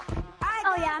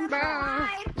 Oh yeah, I'm Yeah,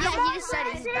 he just said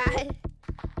he's bad.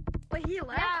 But he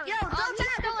left. Yo, Don't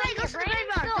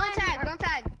tag. Don't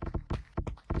tag.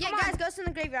 Yeah, guys, Ghost in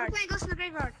the Graveyard. Ghost in the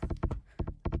Graveyard.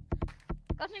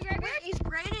 Ghost in the graveyard. Is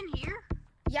Brandon here?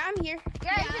 Yeah, I'm here.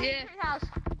 Yeah, he's in treehouse.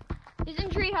 He's in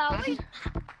treehouse.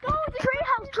 No,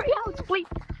 treehouse, please.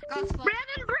 God's fault.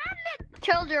 Brandon.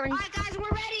 Children. Alright, guys, we're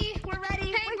ready. We're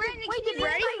ready. Hey, Brandon, Wait, can you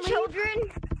ready? ready?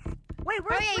 Children. Wait,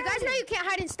 Oh yeah, you guys know you can't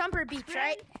hide in Stumper Beach,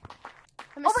 right?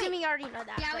 I'm assuming you already know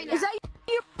that. Yeah, we know. Is that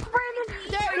you, Brandon?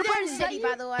 They're in the city,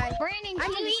 by the way. Brandon,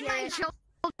 I'm can you eat gonna my hear children?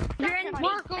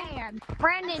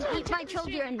 Brandon, eat my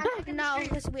children. No,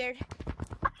 that's weird.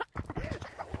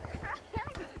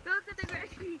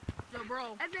 Yo,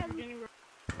 bro.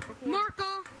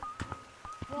 Marco.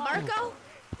 Marco?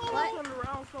 What?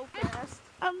 Around so fast.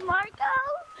 Marco?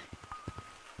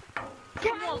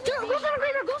 Dude, go send a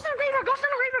graver, go send a graver, go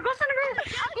send a graver, go send a graver,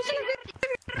 go send a graver.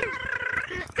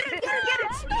 Get him.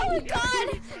 Oh god!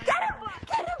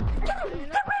 Get him! Get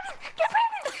Brandon! Get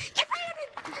Brandon!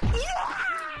 Yeah!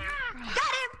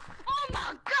 Got him! Oh my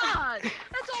god!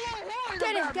 That's a whole horde.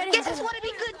 Get him, Guess just want to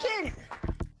be good kid.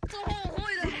 That's a whole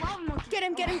horde of love monkeys. Get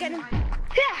him. Yeah!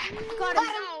 Got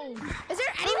him. Is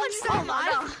there anyone still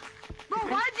alive? Bro,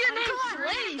 why's your name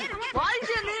Slave? Why's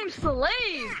your name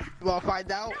Slave? We'll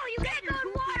find out. No, you can't go in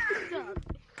water!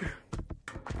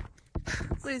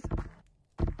 Please.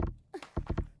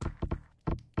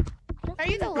 Are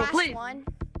you the last please. one?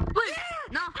 Please.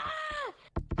 No.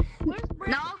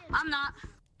 No, I'm not.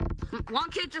 One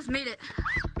kid just made it.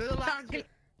 They're the last two.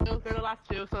 They're the last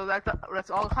two, so that's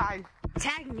all high.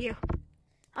 Tagging you.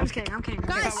 I'm just kidding. I'm kidding.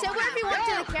 Guys, say whatever you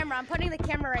want to the camera. I'm putting the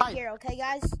camera right here, okay,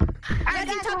 guys? You guys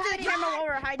can talk to the camera while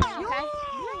we're hiding, okay?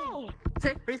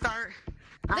 Say, Restart.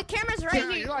 The camera's right Yeah,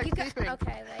 here. you're like You guys, sleeping.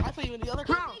 okay, I wait. thought you were in the other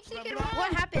room.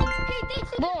 What happened?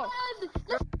 bro.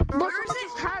 Where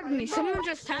just tagged me? Someone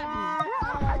just tagged me.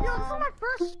 Yo, this is my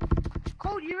first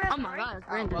code you read. Oh my god,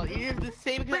 Oh, well, you have the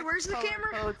same exact where's the color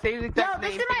camera? code, same exact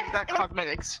this name, is my- same exact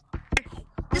cosmetics.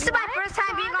 This is my first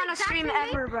time being on a stream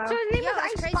ever, bro. So his name Yo, is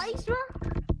that's Ice crazy. Spice, bro?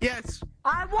 Yes.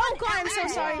 I won. Oh god, I'm so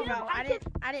sorry, bro. I didn't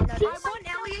know I this. won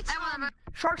Elliot's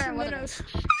Sharks and minnows.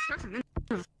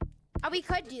 Oh, we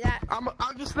could do that. I'm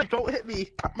just like, don't hit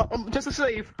me. I'm just a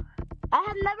slave. I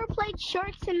have never played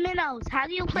Sharks and Minnows. How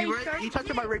do you play Sharks? You touched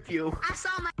him, I raped you. I saw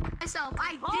myself.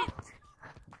 I did.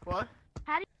 What?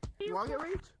 How do You want to get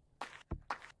raped?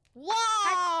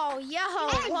 Whoa, yo,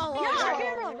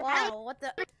 whoa. What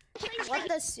the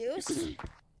Seuss?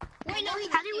 Wait, no,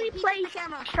 How do we play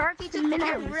Sharks and You're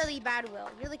Minnows? really bad, Will.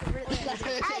 You're like really bad.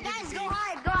 Hey guys, go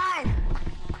hide.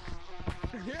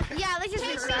 Yeah, let's just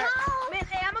restart. Man,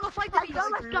 hey, I'm gonna go fight the beast.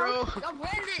 Let's go. Yo,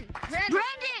 Brandon.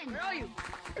 Brandon. Where are you?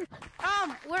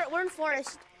 We're in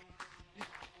forest.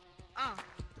 Oh,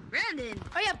 Brandon.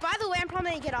 Oh yeah, by the way, I'm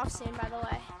probably gonna get off soon, by the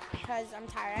way. Because I'm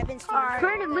tired. I've been streaming.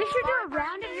 Brandon, we should do a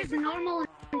round of just normal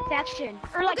infection.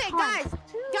 Or like Okay, hunt. guys,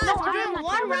 we're doing I'm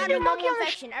one gonna round do of normal Monkey on the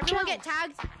infection. Everyone get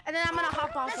tagged, and then I'm gonna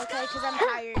hop off, okay? Because I'm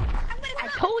tired. I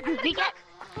told you, we get.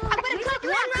 One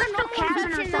round normal infection,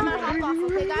 then I'm gonna hop off,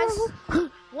 okay, guys?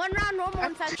 One round normal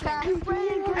infection.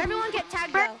 Everyone get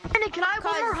tagged though. Brandon, can I have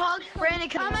one more hug? Brandon,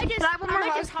 can I have one more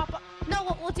hug? just hop off. No,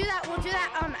 we'll do that. We'll do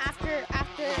that after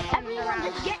the Everyone round.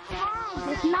 just get tagged.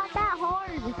 It's not that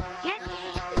hard. Get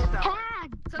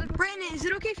tagged. So, Brandon, is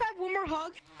it okay if I have one more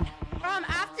hug?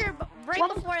 After right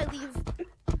before I leave.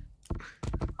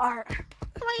 Alright.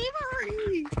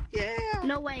 Slavery! Yeah!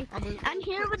 No way. I'm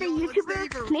here with a Yo,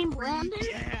 YouTuber named Brandon.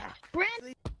 Yeah!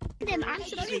 Brandon, I'm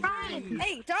subscribed.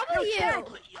 Hey, W.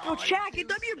 Yo, chat, get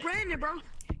W Brandon, bro.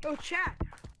 Yo, chat.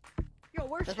 Yo,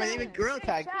 where's That's my chat? name in Gorilla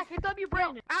Tag. Chat, get W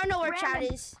Brandon. I don't know where Brandon.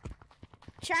 chat is.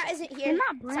 Chat isn't here, You're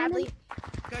not Brandon. sadly.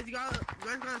 Guys, you guys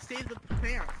gotta save the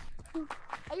pants.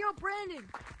 Hey, yo, Brandon.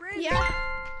 Brandon. Yeah.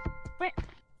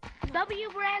 W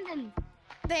Brandon.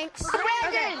 Thanks.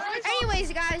 Brandon. Okay.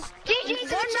 Anyways, guys.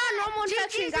 GG's One round normal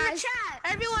infection, in the guys. chat.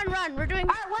 Everyone run. We're doing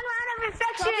Alright, one round of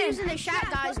W's infection. in the chat,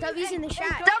 guys. W's in the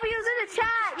chat. W's in the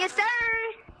chat. Yes, sir.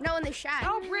 No, in the chat.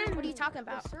 Oh, Brandon. What are you talking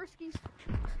about?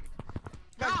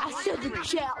 I said the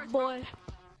chat, boy.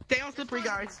 Stay on slippery,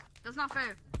 guys. That's not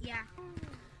fair. Yeah.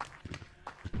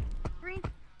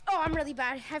 Oh, I'm really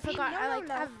bad. I forgot. I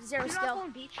have zero You're not skill.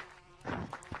 going beach.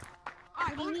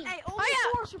 Alright, Hey, Oh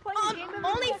yeah. Force, we're playing the game of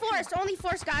Only infection.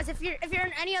 forest, guys. If you're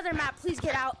in any other map, please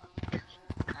get out.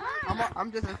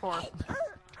 I'm just informed.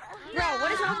 Bro,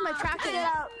 what is wrong with my tracking?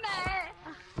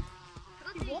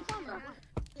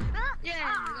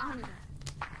 Yeah.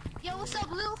 Yo, what's up,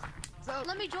 Lou? So,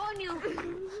 Let me join you.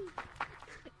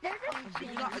 you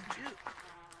got a juke.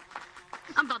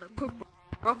 I'm about to cook,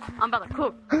 bro. I'm about to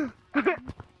cook.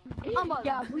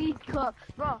 Yeah, please cook.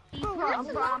 Bro, I'm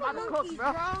about to cook,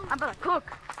 bro. I'm about to cook.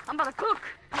 I'm about to cook.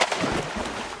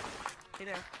 Hey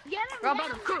there. Get him, Bro, I'm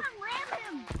about to cook.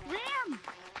 Ram.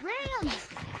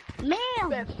 Ma'am. No.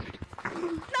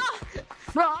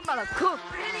 Bro, I'm about to cook.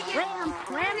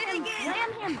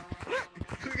 Ram him.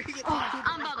 We're gonna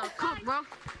I'm about to cook, bro.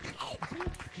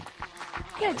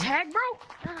 Get a tag, bro.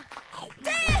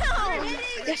 Damn!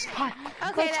 Yes, fine.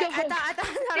 Okay, Let's go. I thought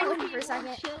I won for a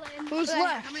second. Who's Good.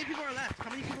 left? How many people are left? How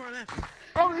many people are left?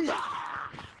 Oh,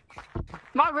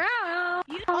 my round.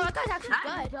 Oh, that guy's actually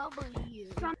good.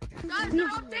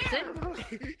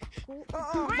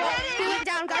 He went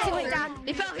down, guys. He went down.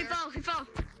 He fell.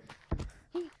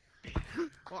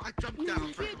 Well, I jumped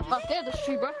down first of all. Oh, there's the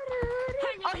tree, bro.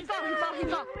 Oh, he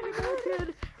fell.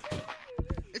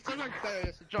 It's so much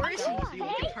better to jump down so you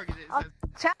can target it.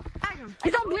 Tag him.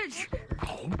 He's on bridge.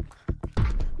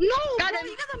 No, got him.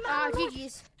 You got the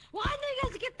GG's. Why did you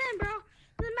guys get them, bro?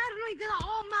 Doesn't matter, no, you got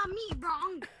all my meat, bro.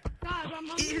 God, I'm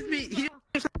Eat his meat.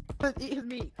 Eat his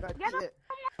meat. That's Get it.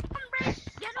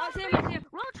 Get Oh, over see him, here. see him.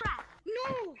 Roll trap.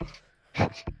 No.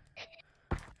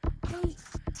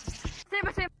 Save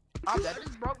him. I'm dead. I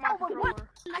just broke my controller.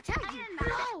 I tagged you.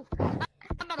 No. I'm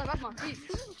about to come on. Hit.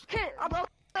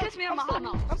 Kiss me on my hot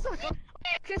mouth. I'm so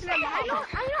Kiss me on my hot mouth.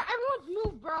 I know everyone's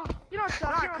moved, bro. You don't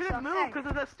suck. I couldn't move because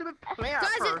of that stupid plan.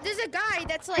 Guys, there's a guy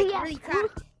that's like really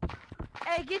cracked.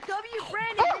 Hey, get W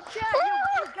Brandon in chat.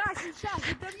 Yo, guys, in chat.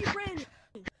 Get W Brandon.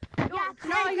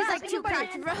 No, he's like too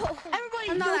cracked, bro. Everybody,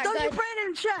 I'm not that W good. Brandon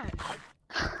in chat.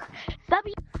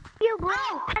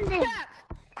 Brandon.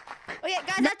 Oh yeah,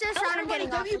 guys, that's just how I'm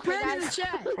getting off. W Okay, Brandon in guys.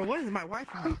 chat. Oh, what is my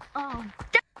Wi-Fi? W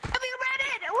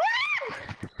Brandon. Woo!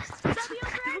 W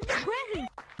Brandon.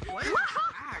 What is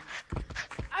lag?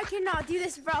 I cannot do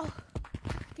this, bro.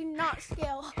 I cannot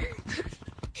scale.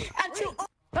 I'm too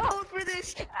old for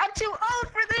this. I'm too old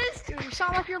for this. Dude, you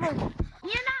sound like you're like.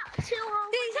 You're not too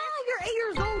old. You sound like you're 8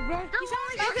 years old, bro. You sound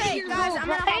like you're 8 Okay, years guys, old, I'm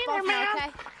bro. gonna hop off now,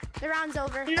 okay? The round's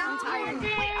over. I'm tired. You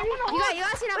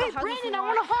guys can have a hug. Brandon, I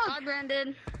want a hug. Hi,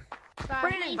 Brandon.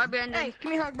 Brandon. Bye, Brandon. Hey,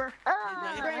 give me a hug, bro.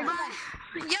 Brandon.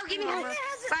 Yo, give me a hug.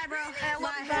 Bye, bro.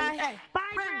 Bye. Bye,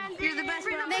 Brandon. You're the best,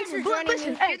 bro. Thanks for joining me.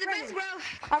 You're the best, bro.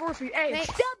 I work for you. Hey, Thanks.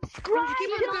 Subscribe keep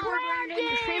up the good work, Brandon.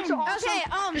 Your streams are awesome.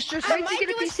 Okay, It's just I wait to might get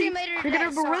a do a PC. stream later You're today, gonna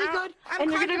be so really good, I'm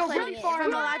and you're gonna go contemplating really it. far. If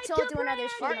I'm allowed to, I'll do another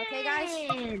stream, okay, guys?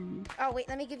 Oh, wait,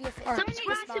 let me give you a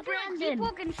Subscribe to Brandon.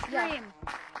 People can stream.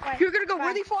 You're gonna go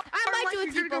really far. I might do a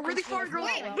You're gonna go really far, T-Pokemon girl.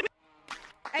 stream.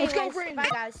 Let's go, Anyways, Brandon. bye,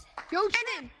 guys. Yo,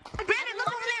 Brandon, look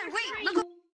over there. Wait, look.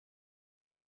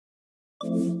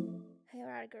 Hey,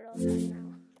 we're out of girls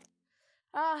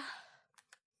now.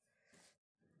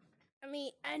 Let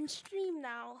me end stream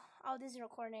now. Oh, this is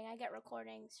recording. I get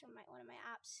recordings from one of my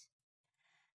apps.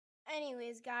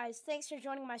 Anyways, guys, thanks for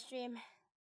joining my stream.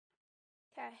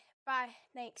 Okay, bye.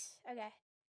 Thanks. Okay.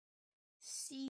 See